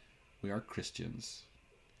that. We are Christians.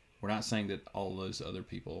 We're not saying that all those other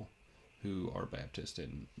people who are Baptist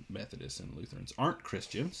and Methodists and Lutherans aren't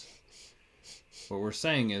Christians. What we're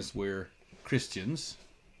saying is we're Christians,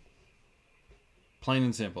 plain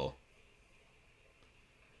and simple.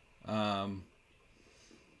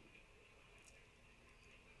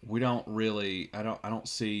 We don't really, I don't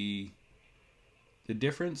see the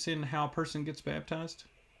difference in how a person gets baptized.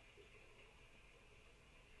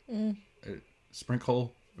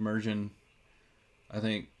 Sprinkle, immersion, I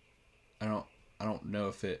don't know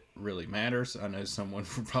if it really matters. I know someone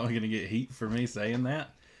probably going to get heat for me saying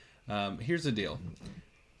that. Here's the deal.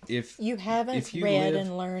 If you haven't read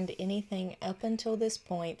and learned anything up until this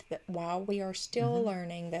point, that while we are still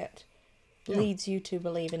learning, that leads you to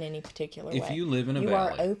believe in any particular way. If you live in a valley, you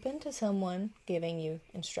are open to someone giving you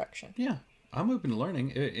instruction. Yeah, I'm open to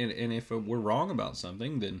learning. And if we're wrong about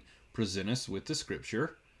something, then present us with the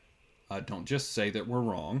scripture. Don't just say that we're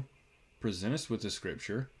wrong. Present us with the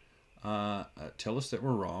scripture. Tell us that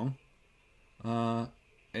we're wrong. And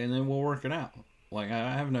then we'll work it out. Like,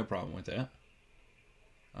 I have no problem with that.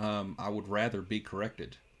 I would rather be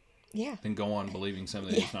corrected than go on believing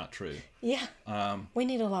something that's not true. Yeah. We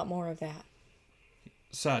need a lot more of that.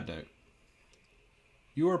 Side note.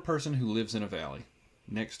 You are a person who lives in a valley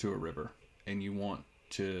next to a river, and you want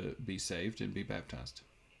to be saved and be baptized.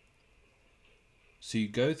 So you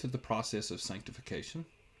go through the process of sanctification,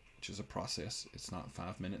 which is a process. It's not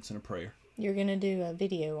 5 minutes in a prayer. You're going to do a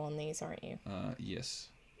video on these, aren't you? Yes.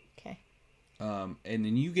 Okay. And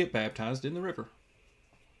then you get baptized in the river.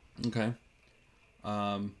 Okay.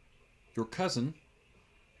 Your cousin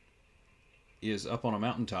is up on a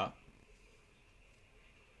mountaintop,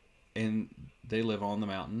 and they live on the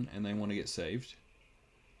mountain, and they want to get saved.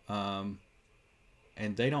 And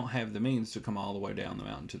they don't have the means to come all the way down the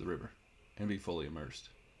mountain to the river and be fully immersed.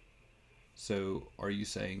 So are you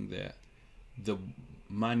saying that the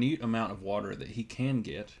minute amount of water that he can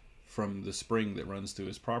get from the spring that runs through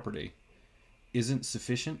his property isn't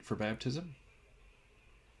sufficient for baptism?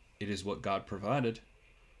 It is what God provided.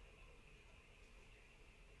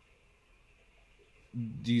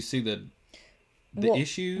 Do you see the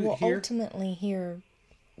issue here? Ultimately here,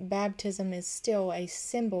 baptism is still a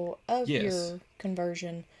symbol of your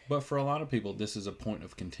conversion. But for a lot of people, this is a point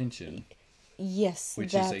of contention. Yes,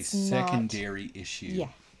 which is a secondary issue. Yeah,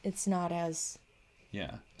 it's not as...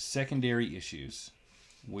 Yeah, secondary issues.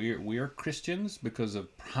 We are Christians because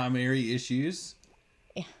of primary issues.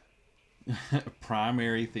 Yeah.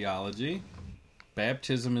 Primary theology.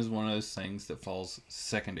 Baptism is one of those things that falls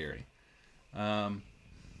secondary.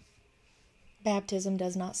 Baptism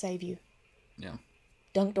does not save you. Yeah.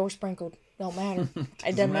 Dunked or sprinkled, don't matter.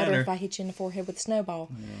 It doesn't matter if I hit you in the forehead with a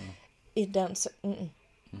snowball. Yeah. It doesn't.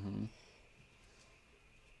 Mm-hmm.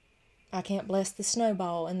 I can't bless the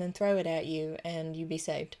snowball and then throw it at you and you be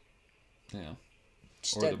saved. Yeah.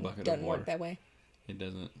 Just or the bucket of water. Doesn't work that way. It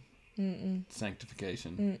doesn't. Mm-mm.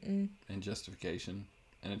 Sanctification Mm-mm. and justification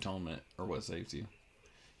and atonement are what saves you. You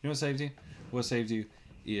know what saves you? What saves you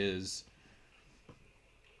is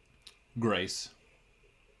grace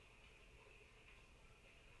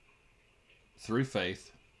through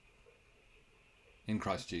faith in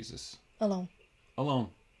Christ Jesus. Alone.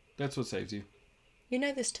 That's what saves you. You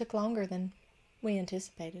know, this took longer than we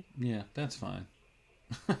anticipated. Yeah, that's fine.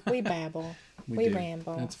 We babble. We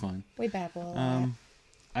ramble. That's fine. We babble a lot.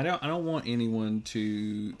 I don't want anyone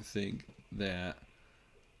to think that,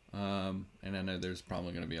 and I know there's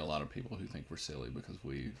probably going to be a lot of people who think we're silly because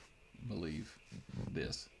we believe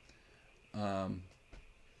this.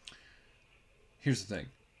 Here's the thing.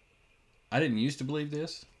 I didn't used to believe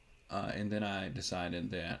this, and then I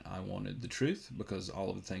decided that I wanted the truth because all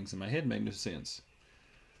of the things in my head made no sense.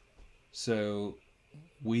 So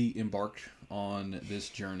we embarked on this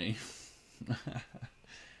journey.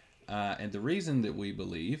 And the reason that we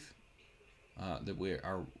believe that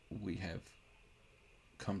we have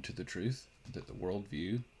come to the truth, that the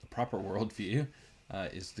worldview, the proper worldview,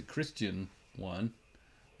 is the Christian one.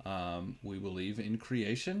 We believe in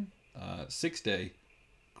creation, 6-day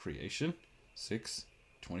creation, 6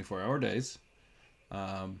 24-hour days,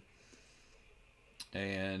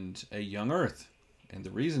 and a young earth. And the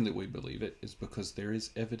reason that we believe it is because there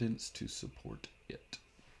is evidence to support it.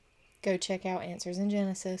 Go check out Answers in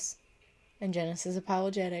Genesis and Genesis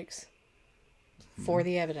Apologetics for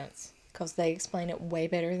the evidence, because they explain it way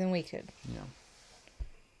better than we could. Yeah.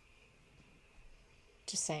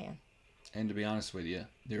 Just saying. And to be honest with you,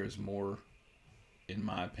 there is more, in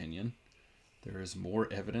my opinion, there is more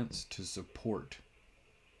evidence to support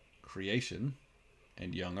creation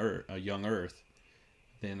and a young Earth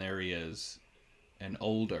than there is an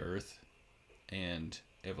old Earth and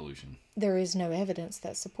evolution. There is no evidence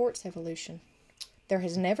that supports evolution. There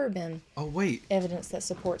has never been evidence that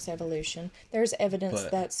supports evolution. There's evidence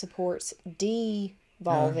that supports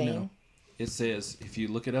devolving. No. It says, if you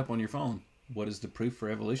look it up on your phone, what is the proof for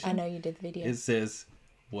evolution? I know you did the video. It says,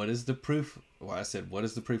 what is the proof? Well, I said, what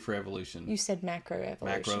is the proof for evolution? You said macroevolution.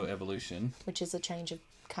 Macroevolution. Which is a change of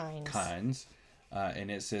kinds.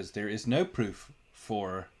 And it says, there is no proof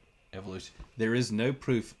for evolution. There is no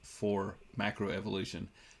proof for macroevolution.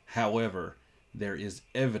 However, there is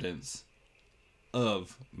evidence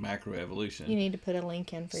of macroevolution. You need to put a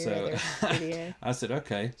link in for your other video. I said,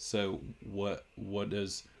 okay, so what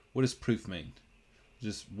does proof mean?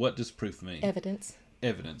 Just what does proof mean? Evidence.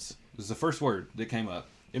 Evidence. This is the first word that came up.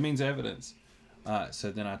 It means evidence.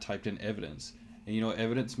 So then I typed in evidence. And you know what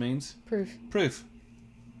evidence means? Proof.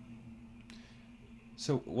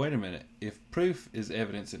 So wait a minute. If proof is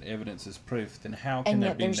evidence and evidence is proof, then how can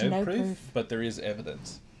there be no proof, but there is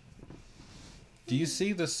evidence? Do you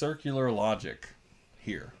see the circular logic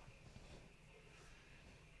here?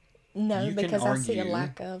 No, because I see a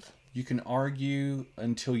lack of. You can argue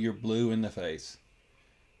until you're blue in the face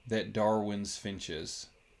that Darwin's finches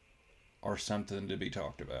are something to be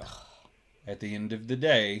talked about. At the end of the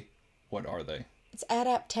day, what are they? It's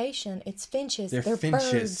adaptation. It's finches. They're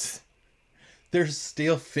finches. Birds. They're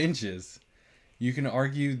still finches. You can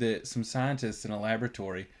argue that some scientists in a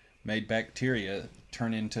laboratory made bacteria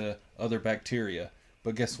turn into other bacteria.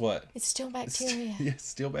 But guess what? It's still bacteria. It's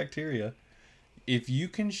still bacteria. If you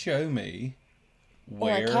can show me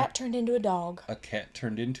where... Or a cat turned into a dog. A cat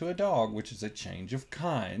turned into a dog, which is a change of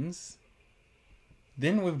kinds,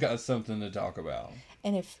 then we've got something to talk about.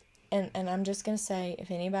 And I'm just going to say, if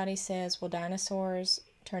anybody says, well, dinosaurs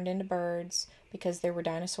turned into birds because there were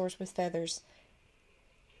dinosaurs with feathers,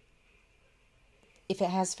 if it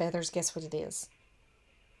has feathers, guess what it is?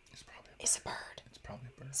 It's a bird. It's probably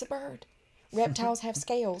a bird. It's a bird. Reptiles have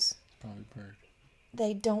scales. It's probably a bird.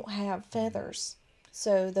 They don't have feathers.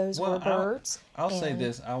 So those were birds. I'll say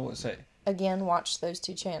this. I will say. Again, watch those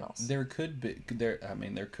two channels. There could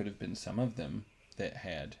have been some of them that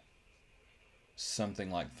had something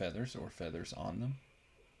like feathers or feathers on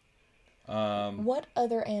them. What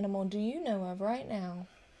other animal do you know of right now?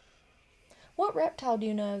 What reptile do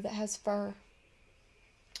you know that has fur?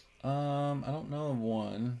 I don't know of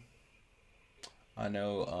one. I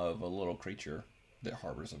know of a little creature that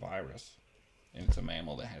harbors a virus, and it's a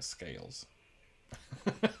mammal that has scales.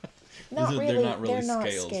 They're not really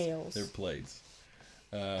scales. They're plates.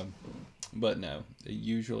 But no,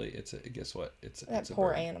 usually it's guess what? It's a poor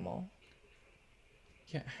bird. Animal.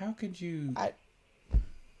 Yeah, how could you? I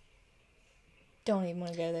don't even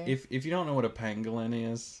want to go there. If you don't know what a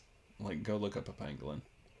pangolin is, like go look up a pangolin.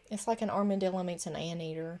 It's like an armadillo meets an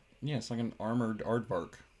anteater. Yeah, it's like an armored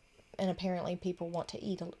aardvark. And apparently people want to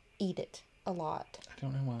eat it a lot. I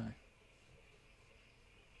don't know why.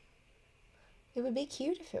 It would be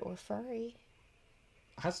cute if it were furry.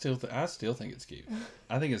 I still think it's cute.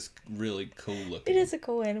 I think it's really cool looking. It is a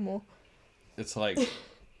cool animal. It's like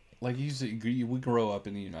usually we grow up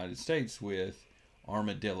in the United States with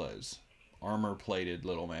armadillos, armor-plated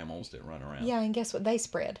little mammals that run around. Yeah, and guess what they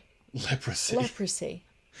spread? Leprosy.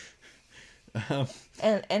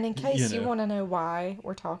 And in case you want to know why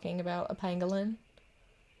we're talking about a pangolin,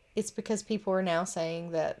 it's because people are now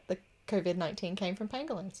saying that the COVID-19 came from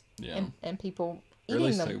pangolins. Yeah. And people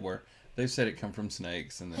eating them. They were. They've said it come from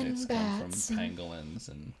snakes, and then it's come from pangolins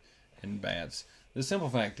and bats. The simple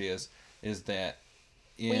fact is that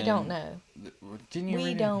we don't know. Didn't you?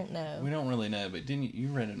 We don't know. We don't really know. But didn't you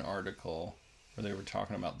read an article where they were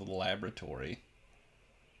talking about the laboratory?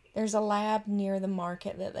 There's a lab near the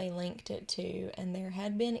market that they linked it to, and there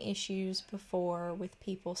had been issues before with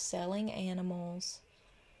people selling animals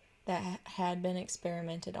that had been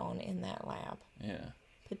experimented on in that lab. Yeah.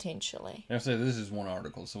 Potentially. I say this is one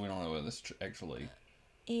article, so we don't know whether it's actually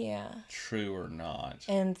true or not.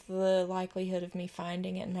 And the likelihood of me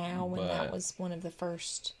finding it now when that was one of the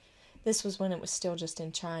first... This was when it was still just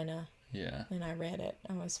in China. Yeah. When I read it.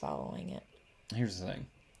 I was following it. Here's the thing.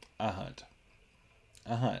 I hunt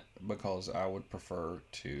because I would prefer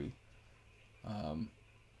to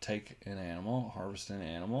take an animal, harvest an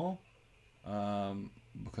animal,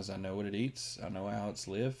 because I know what it eats, I know how it's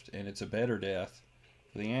lived, and it's a better death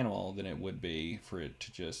for the animal than it would be for it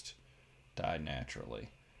to just die naturally.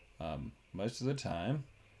 Most of the time,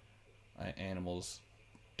 animals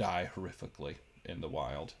die horrifically. in the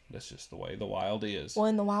wild. That's just the way the wild is. Well,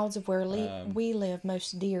 in the wilds of where we live,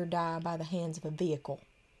 most deer die by the hands of a vehicle.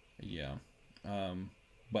 Yeah.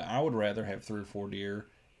 But I would rather have 3 or 4 deer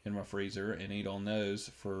in my freezer and eat on those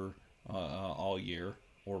for all year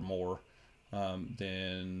or more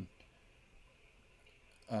than...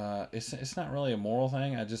 It's not really a moral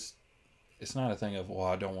thing. It's not a thing of, well,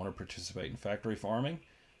 I don't want to participate in factory farming.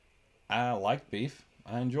 I like beef.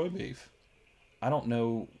 I enjoy beef. I don't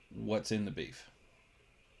know what's in the beef.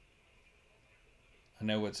 I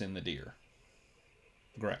know what's in the deer.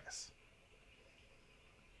 Grass.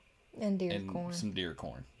 And deer corn. Some deer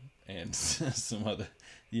corn. And some other,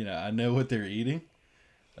 I know what they're eating.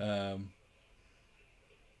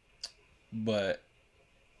 But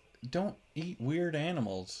don't eat weird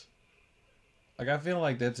animals. Like, I feel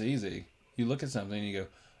like that's easy. You look at something and you go,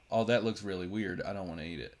 oh, that looks really weird. I don't want to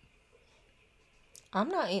eat it. I'm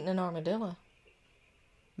not eating an armadillo.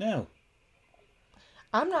 No.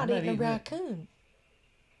 I'm not eating a raccoon.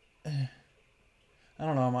 I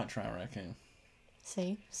don't know. I might try a raccoon.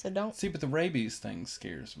 See? So don't... See, but the rabies thing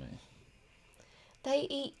scares me. They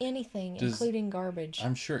eat anything, including garbage.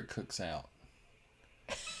 I'm sure it cooks out.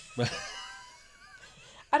 But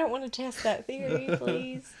I don't want to test that theory,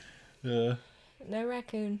 please. Yeah. No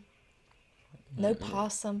raccoon. No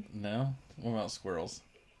possum. No? What about squirrels?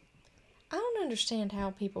 I don't understand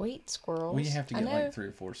how people eat squirrels. Well, you have to get like 3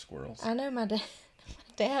 or 4 squirrels. I know my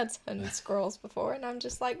dad's hunted squirrels before, and I'm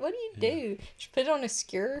just like, what do you do? Just put it on a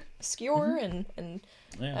skewer and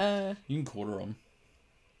yeah. You can quarter them.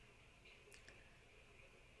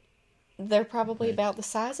 They're probably about the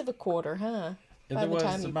size of a quarter, huh? By the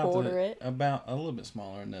time you quarter it. About a little bit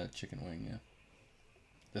smaller than a chicken wing, yeah.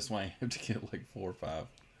 That's why you have to get like 4 or 5.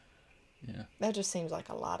 Yeah. That just seems like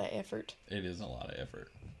a lot of effort. It is a lot of effort.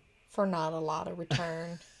 For not a lot of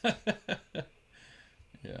return.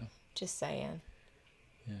 Yeah. Just saying.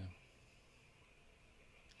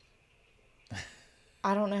 Yeah.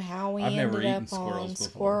 I don't know how we ended up on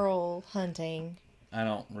squirrel hunting. I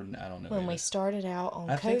don't know. When we started out on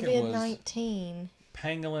COVID-19.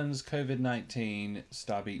 Pangolins, COVID-19,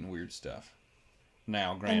 stop eating weird stuff.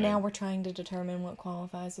 Now, granted. And now we're trying to determine what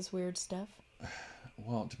qualifies as weird stuff.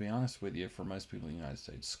 Well, to be honest with you, for most people in the United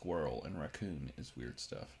States, squirrel and raccoon is weird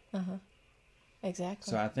stuff. Uh-huh. Exactly.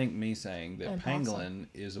 So I think me saying that pangolin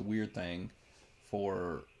is a weird thing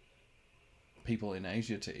for people in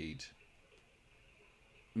Asia to eat,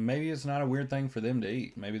 maybe it's not a weird thing for them to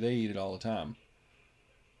eat. Maybe they eat it all the time.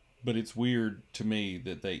 But it's weird to me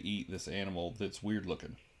that they eat this animal that's weird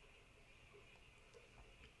looking.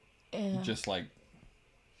 Yeah. Just like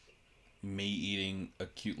me eating a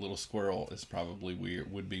cute little squirrel is probably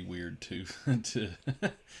weird. Would be weird to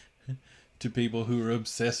to people who are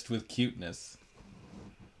obsessed with cuteness.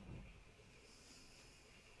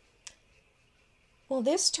 Well,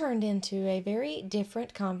 this turned into a very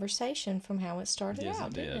different conversation from how it started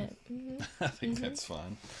out, didn't it? Mm-hmm. I think that's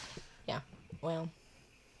fine. Yeah. Well,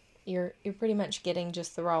 you're pretty much getting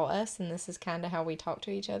just the raw us, and this is kind of how we talk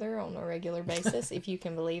to each other on a regular basis, if you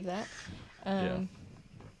can believe that.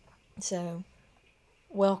 So,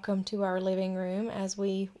 welcome to our living room as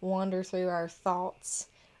we wander through our thoughts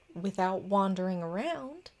without wandering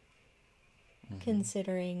around,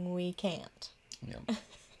 considering we can't. Yeah.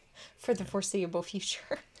 For the foreseeable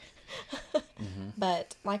future.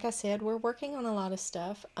 But like I said, we're working on a lot of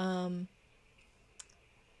stuff.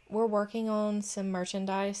 We're working on some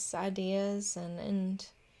merchandise ideas and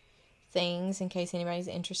things in case anybody's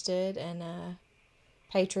interested. And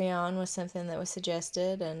Patreon was something that was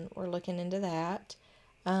suggested, and we're looking into that.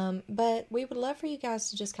 But we would love for you guys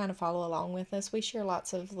to just kind of follow along with us. We share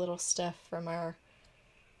lots of little stuff from our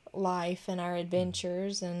life and our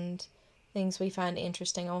adventures and things we find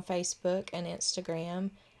interesting on Facebook and Instagram.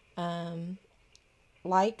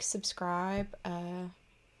 Like, subscribe,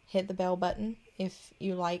 hit the bell button if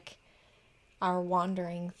you like our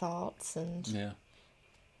wandering thoughts and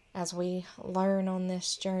as we learn on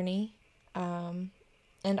this journey.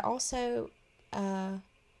 And also,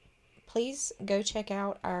 please go check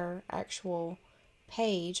out our actual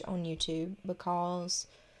page on YouTube, because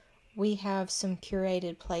we have some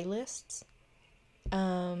curated playlists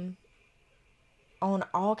on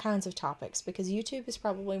all kinds of topics, because YouTube is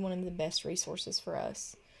probably one of the best resources for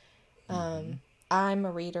us. I'm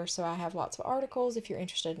a reader, so I have lots of articles. If you're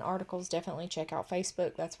interested in articles, definitely check out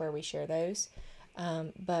Facebook. That's where we share those.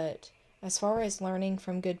 But as far as learning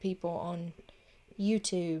from good people on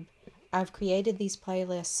YouTube, I've created these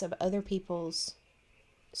playlists of other people's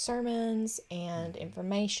sermons and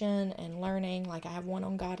information and learning. Like, I have one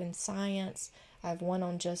on God and science. I have one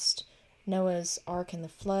on just Noah's Ark and the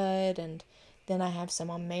flood and Then I have some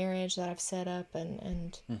on marriage that I've set up,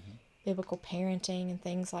 and biblical parenting and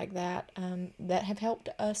things like that, that have helped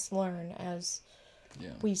us learn as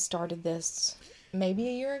we started this maybe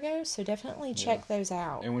a year ago. So definitely check those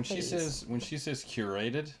out. And when please. she says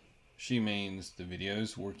curated, she means the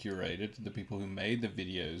videos were curated. The people who made the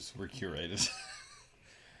videos were curated.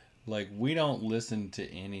 Like, we don't listen to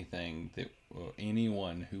anything that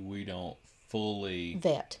anyone who we don't fully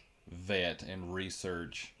vet and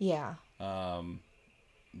research. Yeah.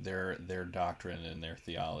 Their doctrine and their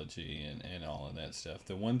theology and all of that stuff.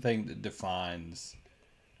 The one thing that defines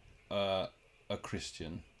a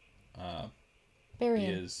Christian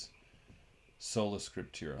is sola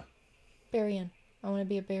scriptura. Berean. I want to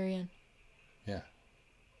be a Berean. Yeah.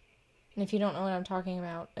 And if you don't know what I'm talking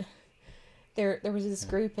about, there was this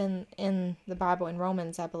group in the Bible, in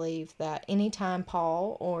Romans, I believe, that anytime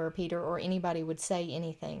Paul or Peter or anybody would say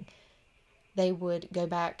anything, they would go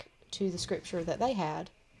back to the scripture that they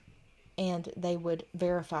had, and they would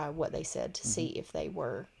verify what they said to see if they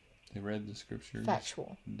were. They read the scriptures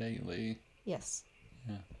factual daily. Yes.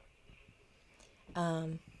 Yeah.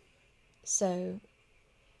 So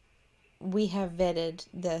we have vetted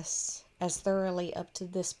this as thoroughly up to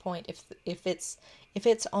this point. If it's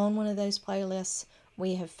on one of those playlists,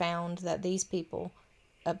 we have found that these people,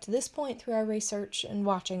 up to this point through our research and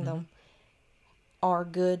watching them, are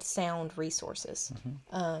good, sound resources.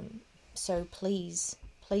 So please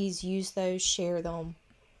use those, share them.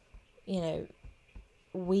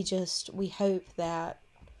 We hope that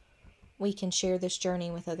we can share this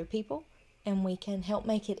journey with other people, and we can help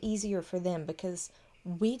make it easier for them, because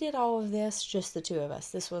we did all of this, just the two of us.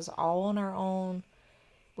 This was all on our own.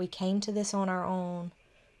 We came to this on our own.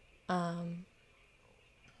 And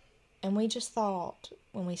we just thought,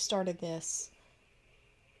 when we started this,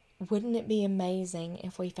 wouldn't it be amazing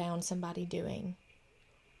if we found somebody doing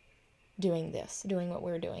what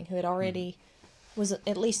we were doing, who had already was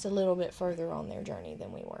at least a little bit further on their journey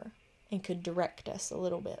than we were, and could direct us a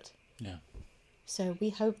little bit. Yeah. So we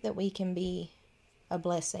hope that we can be a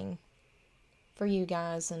blessing for you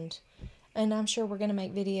guys, and I'm sure we're going to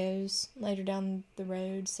make videos later down the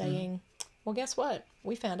road saying, well, guess what?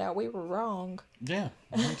 We found out we were wrong. Yeah,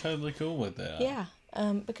 I'm totally cool with that. Yeah,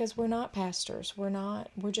 because we're not pastors. We're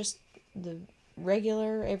just the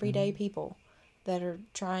regular, everyday people that are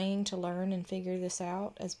trying to learn and figure this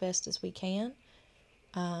out as best as we can,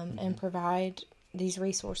 and provide these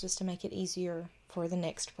resources to make it easier for the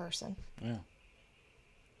next person. Yeah.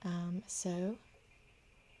 So,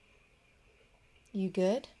 you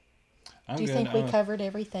good? Do you think we covered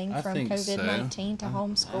everything from COVID-19 to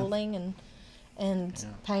homeschooling and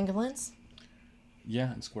pangolins?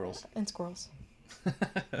 Yeah, and squirrels.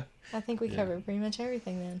 I think we covered pretty much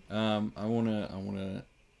everything then. I wanna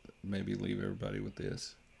maybe leave everybody with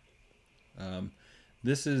this.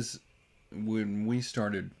 This is when we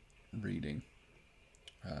started reading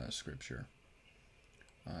scripture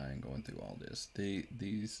and going through all this.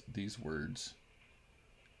 These words,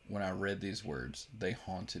 when I read these words, they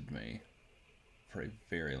haunted me for a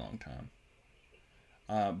very long time.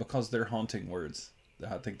 Because they're haunting words.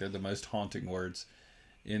 I think they're the most haunting words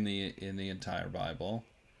in the entire Bible.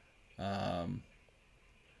 But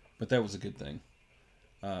that was a good thing,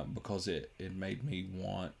 because it made me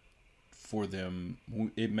want for them.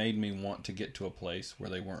 It made me want to get to a place where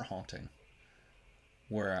they weren't haunting,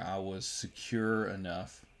 where I was secure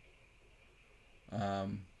enough that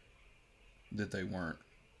they weren't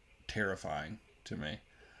terrifying to me.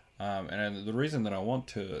 And the reason that I want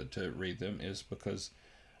to read them is because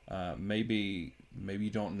maybe you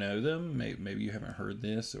don't know them, maybe you haven't heard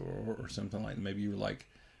this or something like that. Maybe you were like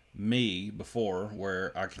me before,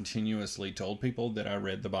 where I continuously told people that I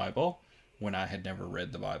read the Bible when I had never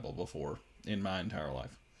read the Bible before in my entire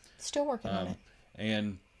life. Still working on it.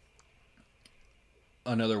 And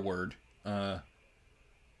another word,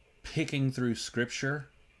 picking through scripture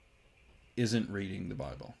isn't reading the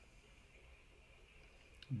Bible.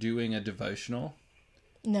 Doing a devotional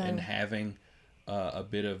and having a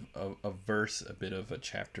bit of a verse, a bit of a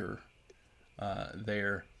chapter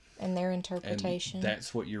there. And their interpretation. And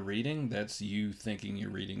that's what you're reading. That's you thinking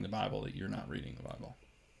you're reading the Bible, that you're not reading the Bible.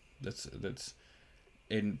 That's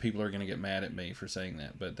and people are going to get mad at me for saying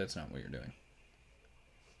that, but that's not what you're doing.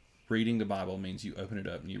 Reading the Bible means you open it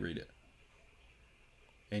up and you read it.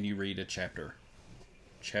 And you read a chapter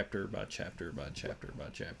by chapter by chapter by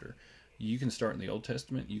chapter. You can start in the Old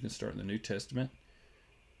Testament. You can start in the New Testament.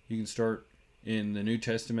 You can start in the New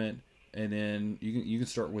Testament, and then you can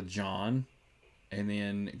start with John, and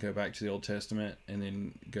then go back to the Old Testament, and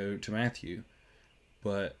then go to Matthew.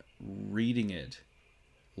 But reading it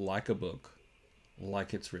like a book,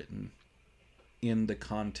 like it's written, in the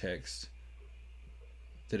context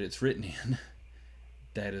that it's written in,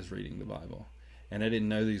 that is reading the Bible. And I didn't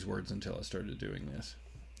know these words until I started doing this.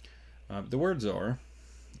 The words are,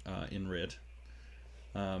 in red,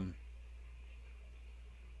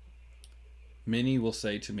 many will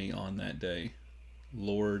say to me on that day,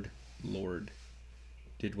 Lord, Lord,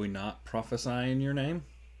 did we not prophesy in your name?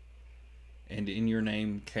 And in your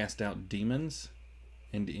name cast out demons?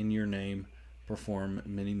 And in your name perform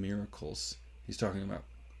many miracles? He's talking about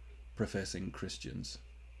professing Christians.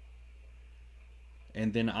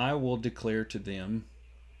 And then I will declare to them,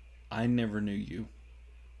 I never knew you.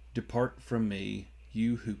 Depart from me,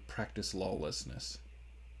 you who practice lawlessness.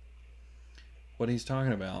 What he's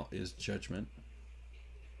talking about is judgment.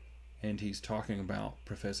 And he's talking about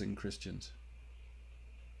professing Christians.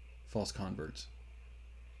 False converts.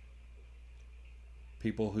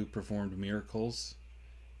 People who performed miracles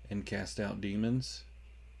and cast out demons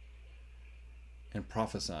and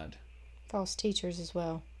prophesied. False teachers as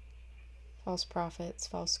well. False prophets,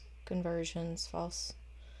 false conversions, false...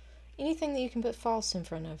 anything that you can put false in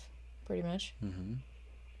front of, pretty much. Mm-hmm.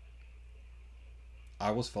 I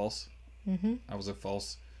was false. Mm-hmm. I was a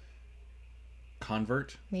false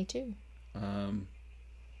convert. Me too.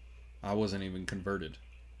 I wasn't even converted.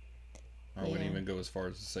 I wouldn't Yeah. even go as far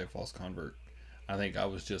as to say false convert. I think I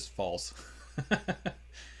was just false.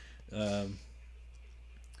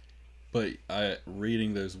 But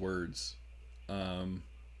reading those words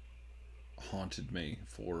haunted me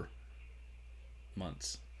for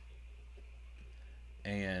months,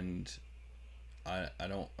 and I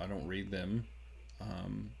don't read them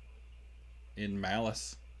in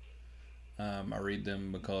malice. I read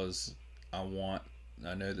them because I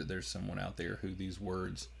know that there's someone out there who these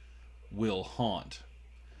words will haunt,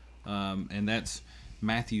 and that's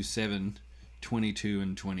Matthew 7:22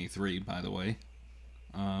 and 23. By the way,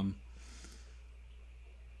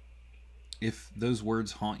 if those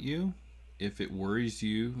words haunt you, if it worries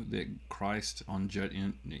you that Christ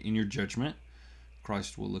in your judgment,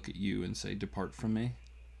 Christ will look at you and say, "Depart from me."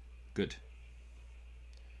 Good.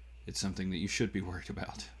 It's something that you should be worried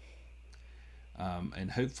about,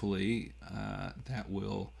 and hopefully that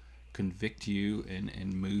will convict you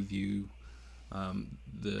and move you.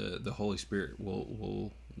 The Holy Spirit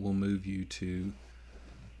will move you to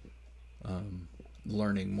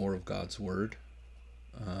learning more of God's Word,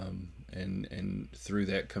 and through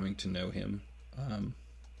that coming to know Him,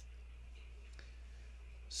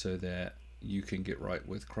 so that you can get right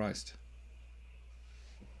with Christ.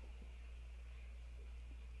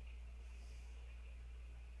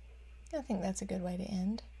 I think that's a good way to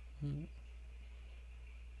end. Mm-hmm.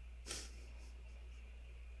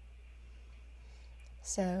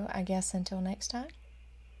 So I guess until next time.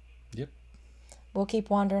 Yep. We'll keep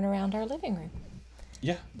wandering around our living room.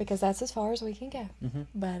 Yeah. Because that's as far as we can go. Mm-hmm.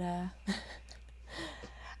 But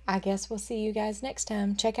I guess we'll see you guys next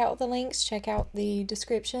time. Check out the links, check out the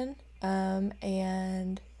description,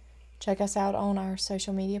 and check us out on our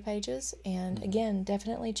social media pages. And again,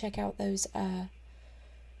 definitely check out those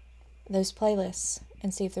playlists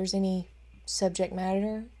and see if there's any subject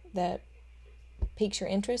matter that piques your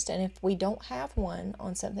interest. And if we don't have one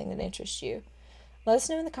on something that interests you, let us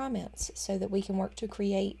know in the comments so that we can work to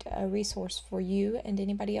create a resource for you and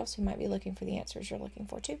anybody else who might be looking for the answers you're looking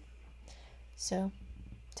for too. So,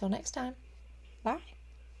 till next time, bye.